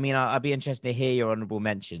I mean, I'd be interested to hear your honourable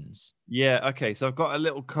mentions. Yeah, okay. So I've got a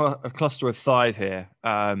little a cluster of 5 here.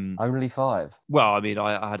 Only 5. Well, I mean,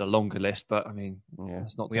 I had a longer list, but I mean,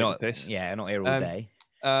 it's not taking piss. Yeah, not here all day.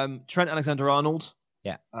 Trent Alexander-Arnold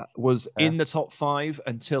was in the top 5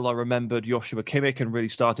 until I remembered Joshua Kimmich and really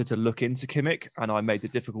started to look into Kimmich, and I made the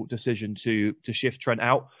difficult decision to shift Trent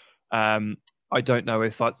out. I don't know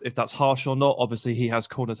if that's harsh or not. Obviously, he has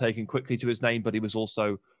corner taken quickly to his name, but he was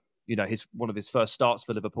also, one of his first starts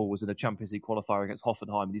for Liverpool was in a Champions League qualifier against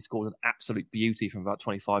Hoffenheim, and he scored an absolute beauty from about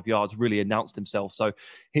 25 yards, really announced himself. So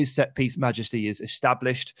his set-piece majesty is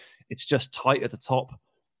established. It's just tight at the top.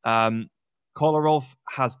 Kolarov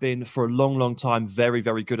has been for a long, long time very,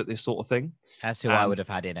 very good at this sort of thing. That's who I would have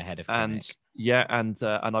had in ahead of Kimmich. And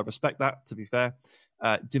I respect that, to be fair.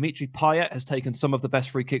 Dimitri Payet has taken some of the best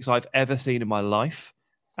free kicks I've ever seen in my life.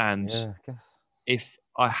 And if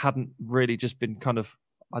I hadn't really just been kind of,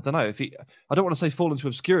 I don't know, I don't want to say fall into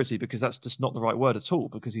obscurity, because that's just not the right word at all,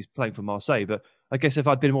 because he's playing for Marseille. But I guess if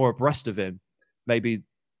I'd been more abreast of him, maybe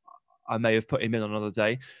I may have put him in on another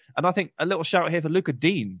day. And I think a little shout here for Luca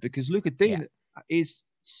Dean, because Luca Dean is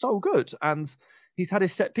so good. And he's had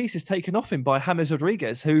his set pieces taken off him by James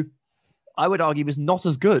Rodriguez, who I would argue is not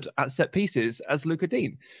as good at set pieces as Luca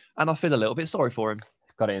Dean. And I feel a little bit sorry for him.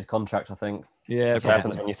 Got it in his contract, I think. Yeah, that's what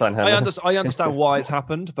happens when you sign James. I understand why it's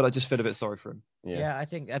happened, but I just feel a bit sorry for him. Yeah, I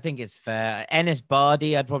think it's fair. Enes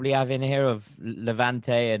Bardi, I'd probably have in here, of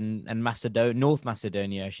Levante and North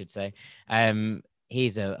Macedonia, I should say.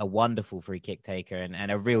 He's a wonderful free kick taker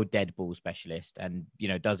and a real dead ball specialist, and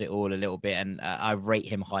does it all a little bit. And I rate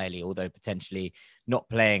him highly, although potentially not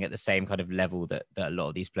playing at the same kind of level that a lot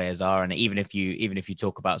of these players are. And even if you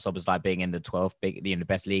talk about Szoboszlai being in the 12th the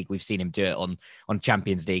best league, we've seen him do it on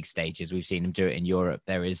Champions League stages. We've seen him do it in Europe.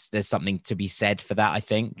 There's something to be said for that, I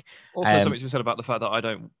think. Also, something to be said about the fact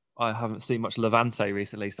that I haven't seen much Levante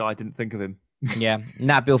recently, so I didn't think of him. Yeah,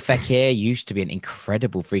 Nabil Fekir used to be an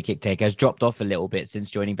incredible free kick taker. Has dropped off a little bit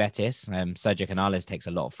since joining Betis. Sergio Canales takes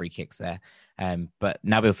a lot of free kicks there. But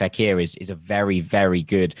Nabil Fekir is a very, very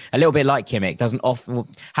good, a little bit like Kimmich,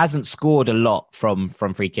 hasn't scored a lot from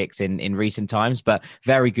free kicks in recent times, but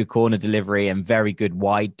very good corner delivery and very good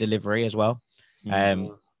wide delivery as well.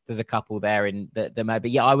 The there's a couple there in the maybe.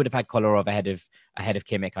 Yeah, I would have had Kolarov ahead of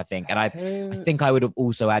Kimmich, I think, and I think I would have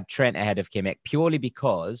also had Trent ahead of Kimmich purely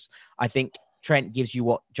because I think Trent gives you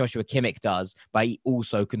what Joshua Kimmich does, but he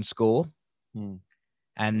also can score.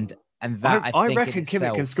 And that I think reckon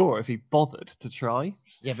Kimmich can score if he bothered to try.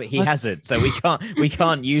 Yeah, but he hasn't, so we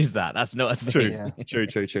can't use that. That's not a thing.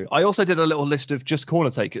 True. I also did a little list of just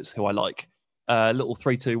corner takers who I like. Little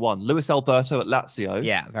 3-2-1. Luis Alberto at Lazio.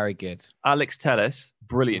 Yeah, very good. Alex Telles,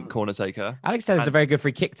 brilliant corner taker. Alex Telles is a very good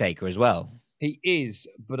free kick taker as well. He is,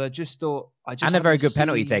 but I just thought and a very good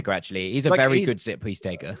penalty taker. Actually, he's a very good set piece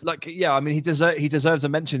taker. I mean, he deserves a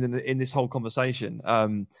mention in this whole conversation.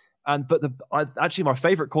 But my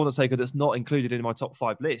favourite corner taker that's not included in my top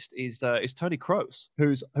 5 list is Tony Kroos,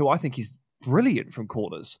 who I think is brilliant from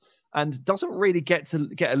corners and doesn't really get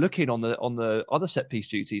a look in on the other set piece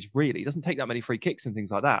duties. Really, he doesn't take that many free kicks and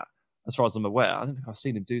things like that. As far as I'm aware, I don't think I've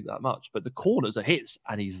seen him do that much. But the corners are his,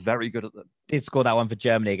 and he's very good at them. Did score that one for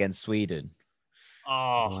Germany against Sweden.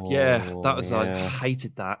 Oh yeah, that was I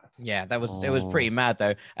hated that. Yeah, it was pretty mad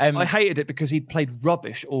though. I hated it because he'd played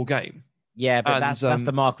rubbish all game. Yeah, but that's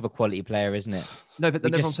the mark of a quality player, isn't it? No, but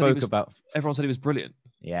then everyone said he was brilliant.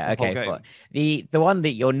 Yeah, okay. Fine. The one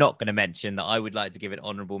that you're not going to mention that I would like to give an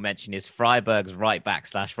honourable mention is Freiburg's right back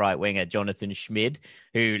 / right winger Jonathan Schmid,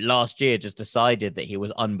 who last year just decided that he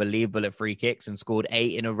was unbelievable at free kicks and scored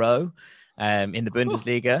 8 in a row in the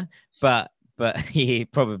Bundesliga, but he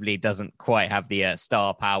probably doesn't quite have the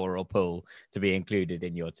star power or pull to be included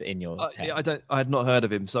in your 10. I had not heard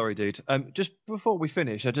of him. Sorry, dude. Just before we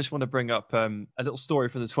finish, I just want to bring up a little story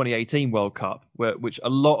from the 2018 World Cup,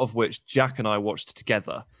 which Jack and I watched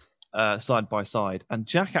together, side by side. And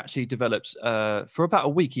Jack actually developed for about a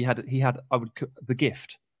week. He had the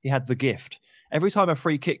gift. He had the gift. Every time a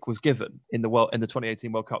free kick was given in the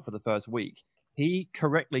 2018 World Cup for the first week, he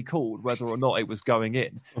correctly called whether or not it was going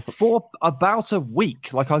in for about a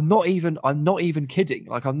week. Like I'm not even kidding.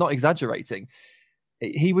 Like I'm not exaggerating.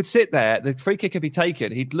 He would sit there, the free kick would be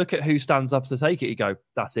taken. He'd look at who stands up to take it. He'd go,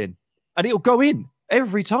 "That's in," and it'll go in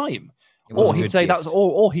every time. Or he'd say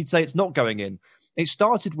he'd say it's not going in. It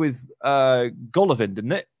started with Golovin,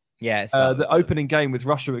 didn't it? Yeah. The opening game with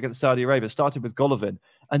Russia against Saudi Arabia started with Golovin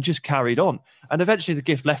and just carried on. And eventually the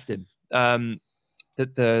gift left him.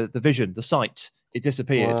 The vision, the sight, it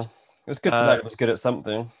disappeared. Well, it was good to know it was good at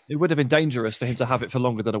something. It would have been dangerous for him to have it for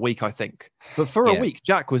longer than a week, I think. But for a week,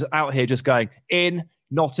 Jack was out here just going in,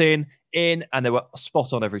 not in, and they were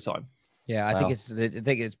spot on every time. Yeah, I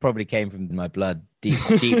think it's probably came from my blood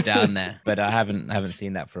deep down there, but I haven't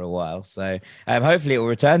seen that for a while. So hopefully it will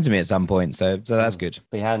return to me at some point. So that's good.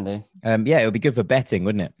 Be handy. Yeah, it would be good for betting,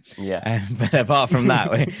 wouldn't it? Yeah. But apart from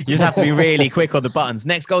that, you just have to be really quick on the buttons.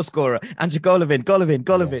 Next goal scorer, Andrew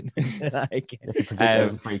Golovin. Yeah.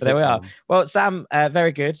 But there we are. Well, Sam,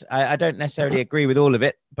 very good. I don't necessarily agree with all of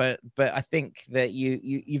it, but I think that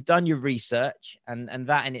you've done your research, and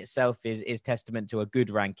that in itself is testament to a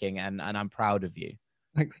good ranking, and I'm proud of you.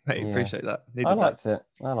 Thanks, mate. Yeah. Appreciate that. I liked it,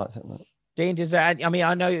 mate. Dean,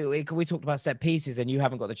 I know we talked about set pieces and you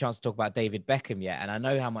haven't got the chance to talk about David Beckham yet. And I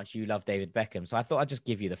know how much you love David Beckham. So I thought I'd just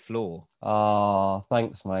give you the floor. Oh,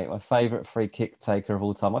 thanks, mate. My favourite free kick taker of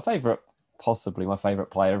all time. Possibly my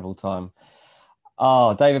favourite player of all time.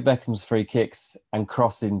 Oh, David Beckham's free kicks and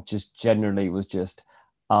crossing just generally was just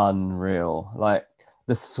unreal. Like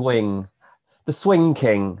the swing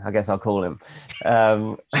king, I guess I'll call him.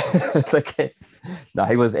 No,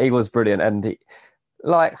 he was brilliant. And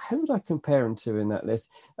who would I compare him to in that list?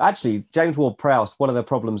 Actually, James Ward-Prowse, one of the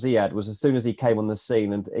problems he had was as soon as he came on the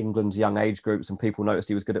scene and England's young age groups and people noticed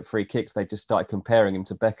he was good at free kicks, they just started comparing him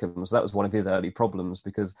to Beckham. So that was one of his early problems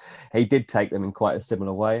because he did take them in quite a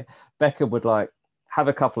similar way. Beckham would have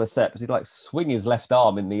a couple of steps. He'd swing his left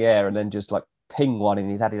arm in the air and then just ping one in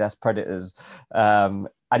his Adidas Predators.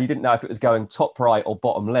 And he didn't know if it was going top right or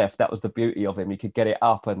bottom left. That was the beauty of him. He could get it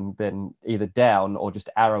up and then either down or just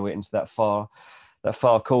arrow it into that far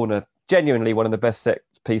corner. Genuinely one of the best set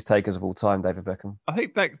piece takers of all time, David Beckham. I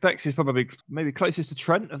think Bex is probably maybe closest to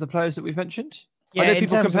Trent of the players that we've mentioned. Yeah, I know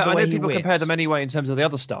people compare them anyway in terms of the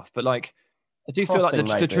other stuff, but I do feel like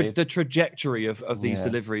the trajectory of these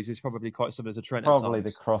deliveries is probably quite similar to Trent. Probably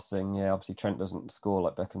the crossing, yeah. Obviously, Trent doesn't score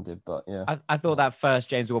like Beckham did, but yeah. I thought that first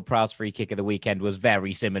James Ward-Prowse free kick of the weekend was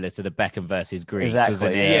very similar to the Beckham versus Greece,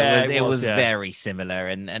 wasn't it? Yeah, it was very similar,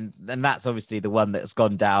 and that's obviously the one that's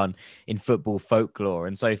gone down in football folklore.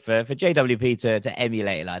 And so for JWP to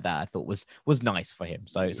emulate it like that, I thought was nice for him.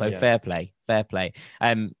 So fair play.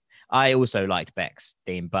 I also liked Beck's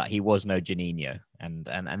team, but he was no Janino, and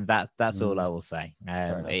that's all I will say.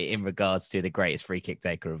 In regards to the greatest free kick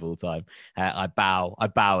taker of all time, I bow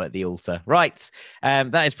at the altar. Right,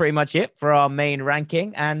 that is pretty much it for our main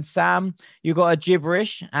ranking. And Sam, you got a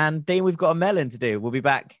gibberish, and Dean, we've got a melon to do. We'll be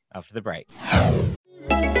back after the break.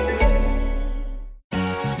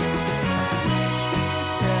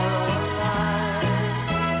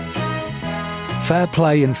 Fair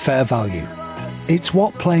play and fair value. It's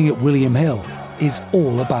what playing at William Hill is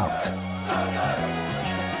all about.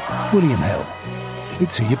 William Hill.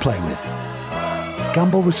 It's who you play with.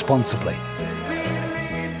 Gamble responsibly.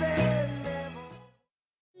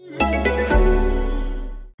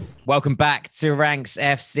 Welcome back to Ranks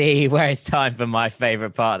FC, where it's time for my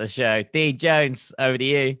favourite part of the show. Dean Jones, over to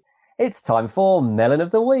you. It's time for Melon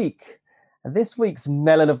of the Week. And this week's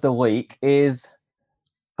Melon of the Week is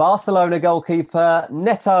Barcelona goalkeeper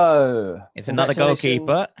Neto. It's another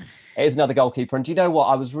goalkeeper. It is another goalkeeper. And do you know what?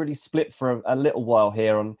 I was really split for a little while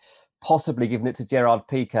here on possibly giving it to Gerard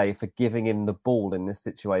Piqué for giving him the ball in this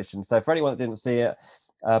situation. So for anyone that didn't see it,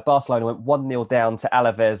 Barcelona went 1-0 down to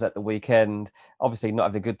Alaves at the weekend. Obviously not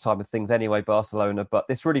having a good time with things anyway, Barcelona, but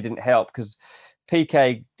this really didn't help because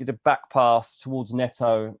Piqué did a back pass towards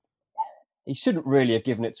Neto. He shouldn't really have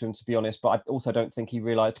given it to him, to be honest, but I also don't think he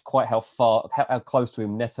realised quite how close to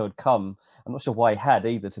him Neto had come. I'm not sure why he had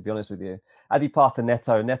either, to be honest with you. As he passed to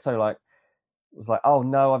Neto was like, oh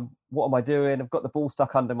no, what am I doing? I've got the ball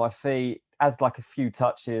stuck under my feet. As like a few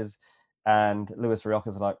touches, and Luis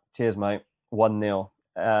Rioja's like, cheers, mate, 1-0.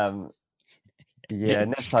 Yeah,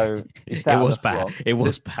 Neto. It was bad. It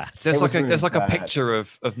was bad. There's like a picture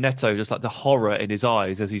of Neto, just like the horror in his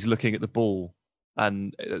eyes as he's looking at the ball.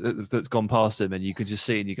 And that's gone past him, and you can just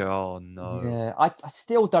see it and you go, oh no. Yeah, I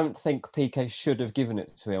still don't think Piqué should have given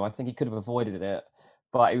it to him. I think he could have avoided it,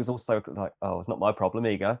 but it was also like, oh, it's not my problem,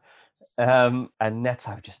 here you go. And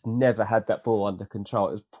Neto just never had that ball under control.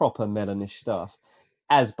 It was proper melonish stuff,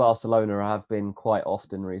 as Barcelona have been quite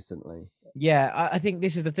often recently. Yeah, I think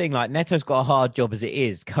this is the thing. Like, Neto's got a hard job as it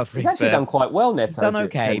is covering. He's actually done quite well, Neto. He's done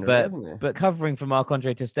okay, generally, but covering for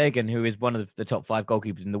Marc-Andre ter Stegen, who is one of the top 5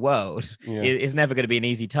 goalkeepers in the world, is never going to be an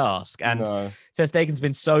easy task. And ter Stegen's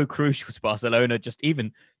been so crucial to Barcelona, just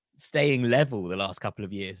even staying level the last couple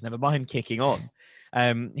of years. Never mind kicking on.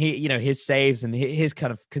 His saves and his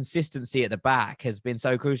kind of consistency at the back has been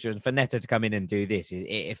so crucial. And for Neto to come in and do this,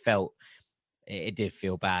 it did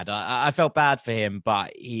feel bad. I felt bad for him,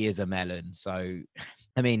 but he is a melon. So,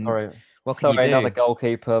 I mean, what can you do? Another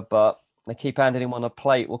goalkeeper, but they keep handing him on a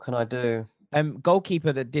plate. What can I do?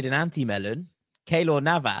 Goalkeeper that did an anti-melon, Keylor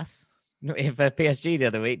Navas, for PSG the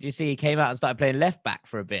other week. Do you see he came out and started playing left back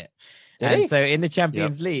for a bit? So in the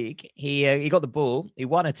Champions League, he got the ball, he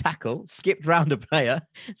won a tackle, skipped round a player,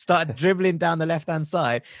 started dribbling down the left-hand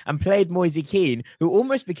side, and played Moise Kean, who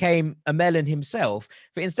almost became a melon himself.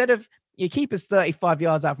 For instead of your keeper's 35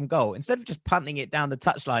 yards out from goal, instead of just punting it down the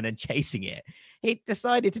touchline and chasing it, he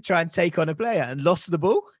decided to try and take on a player and lost the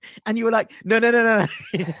ball. And you were like, no. Keylor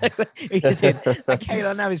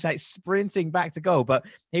now is like sprinting back to goal, but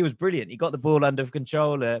he was brilliant. He got the ball under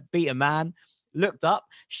control, beat a man, looked up,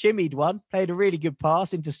 shimmied one, played a really good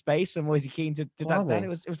pass into space, and Moise Kean to duck down. It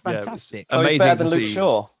was fantastic. So amazing to see.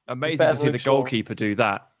 Amazing to see the goalkeeper do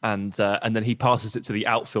that, and then he passes it to the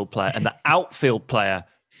outfield player, and the outfield player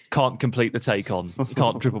can't complete the take on. He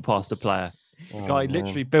can't dribble past a player. The guy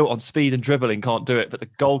literally built on speed and dribbling can't do it, but the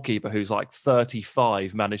goalkeeper, who's like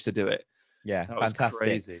 35, managed to do it. Yeah, fantastic.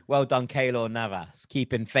 Crazy. Well done, Keylor Navas,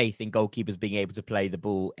 keeping faith in goalkeepers being able to play the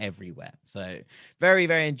ball everywhere. So very,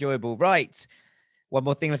 very enjoyable. Right. One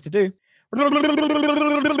more thing left to do. That's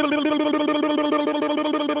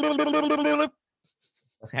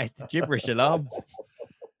the gibberish alarm.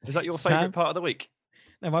 Is that your favourite part of the week?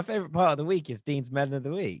 No, my favourite part of the week is Dean's Melon of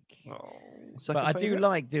the Week. But I do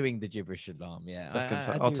like doing the gibberish alarm. Yeah,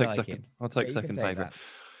 I'll take second. I'll take second favourite.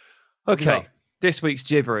 Okay, this week's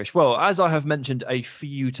gibberish. Well, as I have mentioned a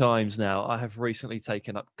few times now, I have recently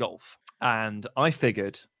taken up golf, and I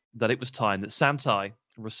figured that it was time that Sam Tighe,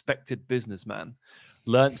 respected businessman,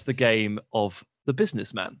 learnt the game of the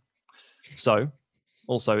businessman. So,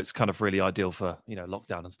 also, it's kind of really ideal for,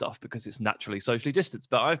 lockdown and stuff because it's naturally socially distanced.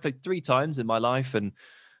 But I've played 3 times in my life, and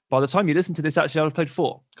by the time you listen to this, actually, I've played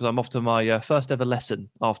 4 because I'm off to my first ever lesson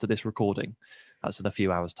after this recording. That's in a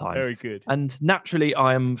few hours' time. Very good. And naturally,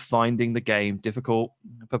 I am finding the game difficult,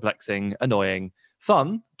 perplexing, annoying,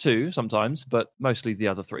 fun too sometimes, but mostly the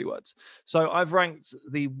other 3 words. So I've ranked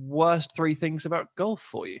the worst 3 things about golf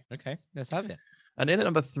for you. Okay, let's have it. And in at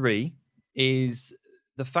number 3 is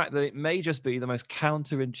the fact that it may just be the most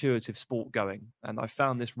counterintuitive sport going. And I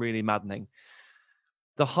found this really maddening.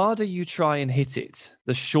 the harder you try and hit it,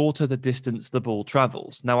 the shorter the distance the ball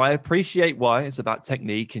travels. Now, I appreciate why. It's about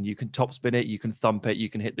technique, and you can topspin it, you can thump it, you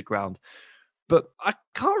can hit the ground. But I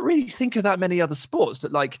can't really think of that many other sports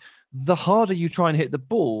that, like, the harder you try and hit the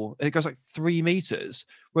ball, it goes like 3 meters.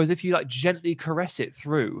 Whereas if you like gently caress it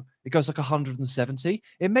through, it goes like 170.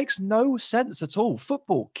 It makes no sense at all.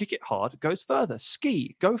 Football, kick it hard, goes further.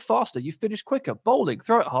 Ski, go faster, you finish quicker. Bowling,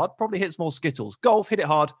 throw it hard, probably hits more skittles. Golf, hit it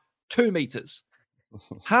hard, 2 meters.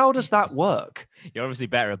 How does that work? You're obviously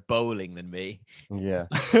better at bowling than me. Yeah.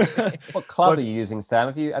 What club are you using, Sam?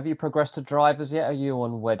 Have you progressed to drivers yet? Are you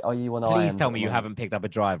on Please irons tell at me the you moment? haven't picked up a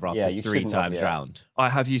driver after you 3 shouldn't have, times yeah. round. I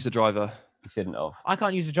have used a driver. You shouldn't have. I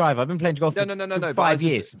can't use a driver. I've been playing golf for No. for but 5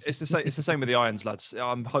 years. It's the same. It's the same with the irons, lads.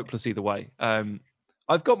 I'm hopeless either way.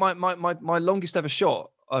 I've got my longest ever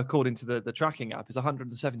shot, according to the tracking app, is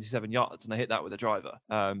 177 yards, and I hit that with a driver.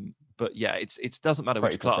 But yeah, it doesn't matter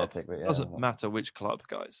Pretty which club. pathetic, but It yeah. doesn't matter which club,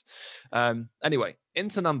 guys. Anyway,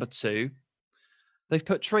 into number 2. They've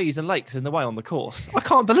put trees and lakes in the way on the course. I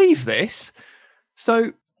can't believe this.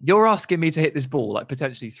 So you're asking me to hit this ball like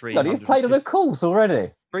potentially 300. God, you've played on a course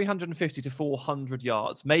already. 350 to 400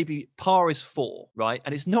 yards. Maybe par is 4, right?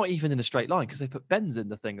 And it's not even in a straight line because they put bends in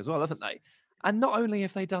the thing as well, haven't they? And not only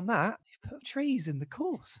have they done that, they've put trees in the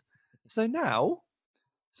course. So now,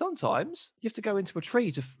 sometimes you have to go into a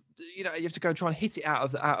tree to, you have to go and try and hit it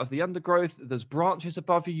out of the undergrowth. There's branches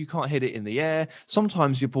above you. You can't hit it in the air.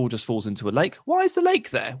 Sometimes your ball just falls into a lake. Why is the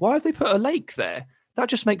lake there? Why have they put a lake there? That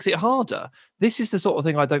just makes it harder. This is the sort of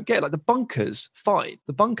thing I don't get. Like the bunkers, fine.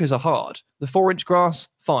 The bunkers are hard. The 4-inch grass,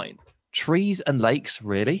 fine. Trees and lakes,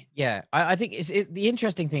 really? Yeah, I think the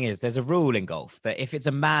interesting thing is there's a rule in golf that if it's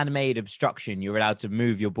a man-made obstruction, you're allowed to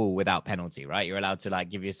move your ball without penalty, right? You're allowed to like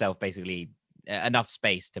give yourself basically enough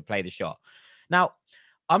space to play the shot. Now,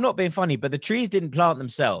 I'm not being funny, but the trees didn't plant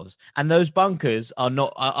themselves, and those bunkers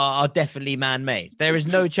are definitely man-made. There is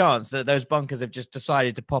no chance that those bunkers have just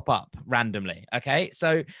decided to pop up randomly. Okay,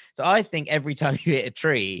 so I think every time you hit a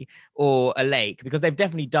tree or a lake, because they've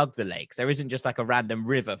definitely dug the lakes, there isn't just like a random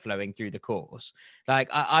river flowing through the course. Like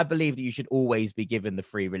I believe that you should always be given the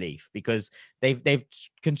free relief because they've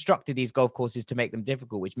constructed these golf courses to make them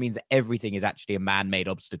difficult, which means that everything is actually a man-made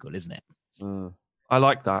obstacle, isn't it? I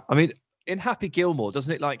like that. I mean, in Happy Gilmore,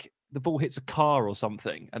 doesn't it like the ball hits a car or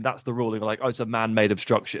something? And that's the ruling, like, oh, it's a man-made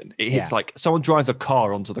obstruction. It hits like someone drives a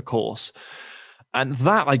car onto the course. And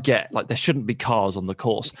that I get, like there shouldn't be cars on the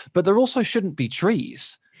course, but there also shouldn't be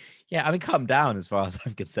trees. Yeah, I mean, calm down as far as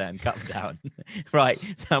I'm concerned. Calm down. Right,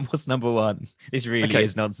 Sam, what's number 1? This really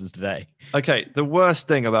is nonsense today. Okay, the worst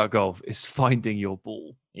thing about golf is finding your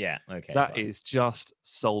ball. Yeah, okay. That is just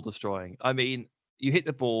soul-destroying. I mean, you hit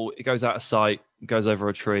the ball, it goes out of sight, goes over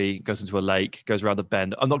a tree, goes into a lake, goes around a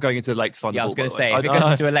bend. I'm not going into the lake to find the ball. I was going to say, if it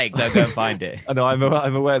goes into a lake, don't go and find it. I know,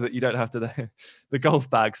 I'm aware that you don't have to, the golf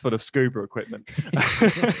bag's full of scuba equipment.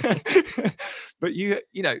 But you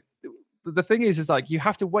know, the thing is like you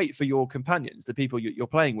have to wait for your companions, the people you're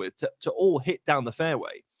playing with, to all hit down the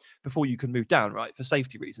fairway before you can move down, right? For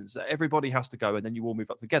safety reasons. Everybody has to go and then you all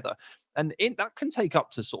move up together. And that can take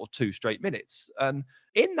up to sort of 2 straight minutes. And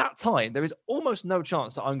in that time, there is almost no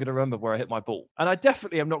chance that I'm going to remember where I hit my ball. And I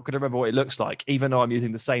definitely am not going to remember what it looks like, even though I'm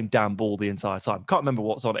using the same damn ball the entire time. Can't remember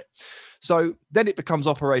what's on it. So then it becomes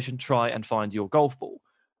Operation Try and Find Your Golf Ball.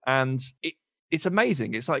 And it's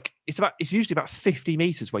amazing. It's usually about 50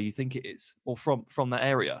 meters where you think it is, or from that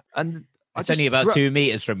area. And it's only about 2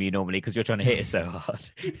 meters from you normally because you're trying to hit it so hard.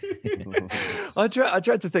 I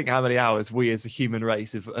dread to think how many hours we as a human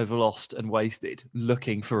race have lost and wasted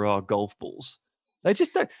looking for our golf balls.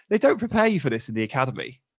 They don't prepare you for this in the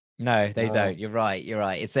academy. No, they don't. You're right.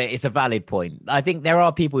 It's a valid point. I think there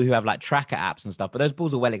are people who have like tracker apps and stuff, but those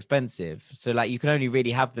balls are well expensive. So like you can only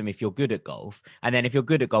really have them if you're good at golf. And then if you're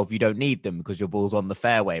good at golf, you don't need them because your ball's on the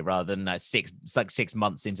fairway rather than 6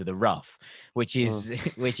 months into the rough, which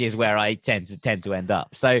is where I tend to end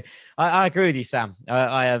up. So I agree with you, Sam.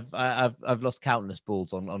 I've lost countless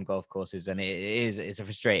balls on golf courses, and it's a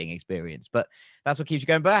frustrating experience. But that's what keeps you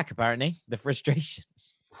going back, apparently, the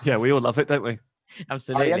frustrations. Yeah, we all love it, don't we?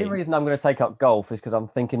 Absolutely. The only reason I'm going to take up golf is because I'm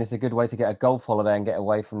thinking it's a good way to get a golf holiday and get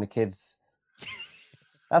away from the kids.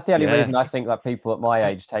 That's the only reason I think that people at my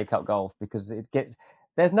age take up golf, because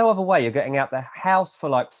there's no other way. You're getting out the house for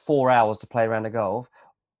like 4 hours to play around a golf,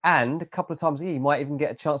 and a couple of times a year you might even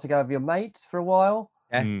get a chance to go with your mates for a while.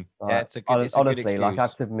 Yeah, it's a good honestly, excuse. like I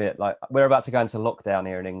have to admit, like we're about to go into lockdown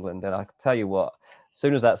here in England, and I can tell you what, as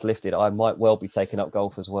soon as that's lifted, I might well be taking up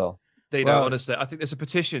golf as well. Dino, honestly, I think there's a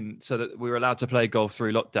petition so that we're allowed to play golf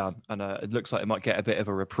through lockdown, and it looks like it might get a bit of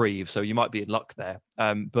a reprieve. So you might be in luck there.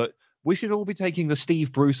 But we should all be taking the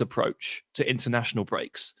Steve Bruce approach to international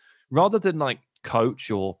breaks. Rather than like coach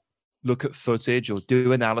or look at footage or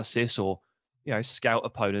do analysis or, scout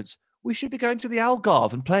opponents, we should be going to the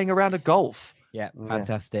Algarve and playing a round of golf. Yeah,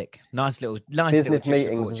 fantastic. Nice little business little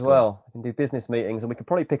meetings as well. We can do business meetings, and we can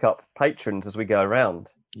probably pick up patrons as we go around.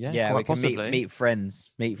 Yeah, we can meet friends.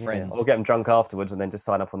 Or get them drunk afterwards and then just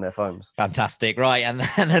sign up on their phones. Fantastic. Right.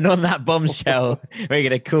 And on that bombshell, we're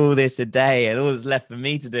going to call this a day. And all that's left for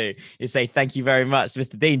me to do is say thank you very much,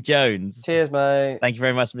 Mr. Dean Jones. Cheers, mate. Thank you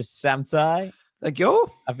very much, Mr. Sam Tsai. Thank you.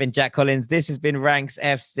 I've been Jack Collins. This has been Ranks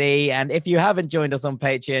FC. And if you haven't joined us on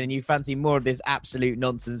Patreon and you fancy more of this absolute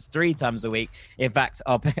nonsense 3 times a week, in fact,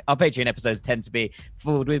 our Patreon episodes tend to be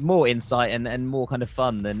filled with more insight and more kind of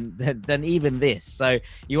fun than even this. So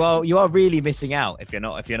you are really missing out if you're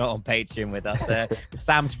not on Patreon with us.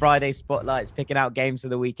 Sam's Friday spotlights, picking out games of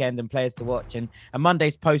the weekend and players to watch, and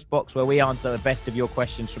Monday's post box where we answer the best of your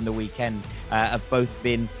questions from the weekend have both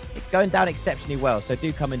been going down exceptionally well. So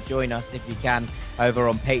do come and join us if you can over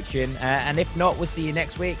on Patreon, and if not, we'll see you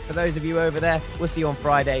next week. For those of you over there, we'll see you on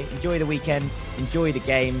Friday. Enjoy the weekend, enjoy the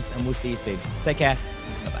games, and we'll see you soon. Take care.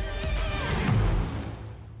 Bye-bye.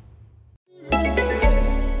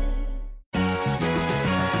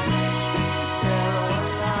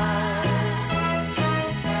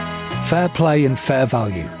 Fair play and fair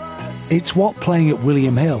value. It's what playing at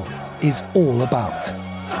William Hill is all about.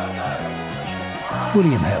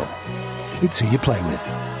 William Hill. It's who you play with.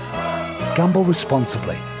 Gamble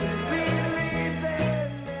responsibly.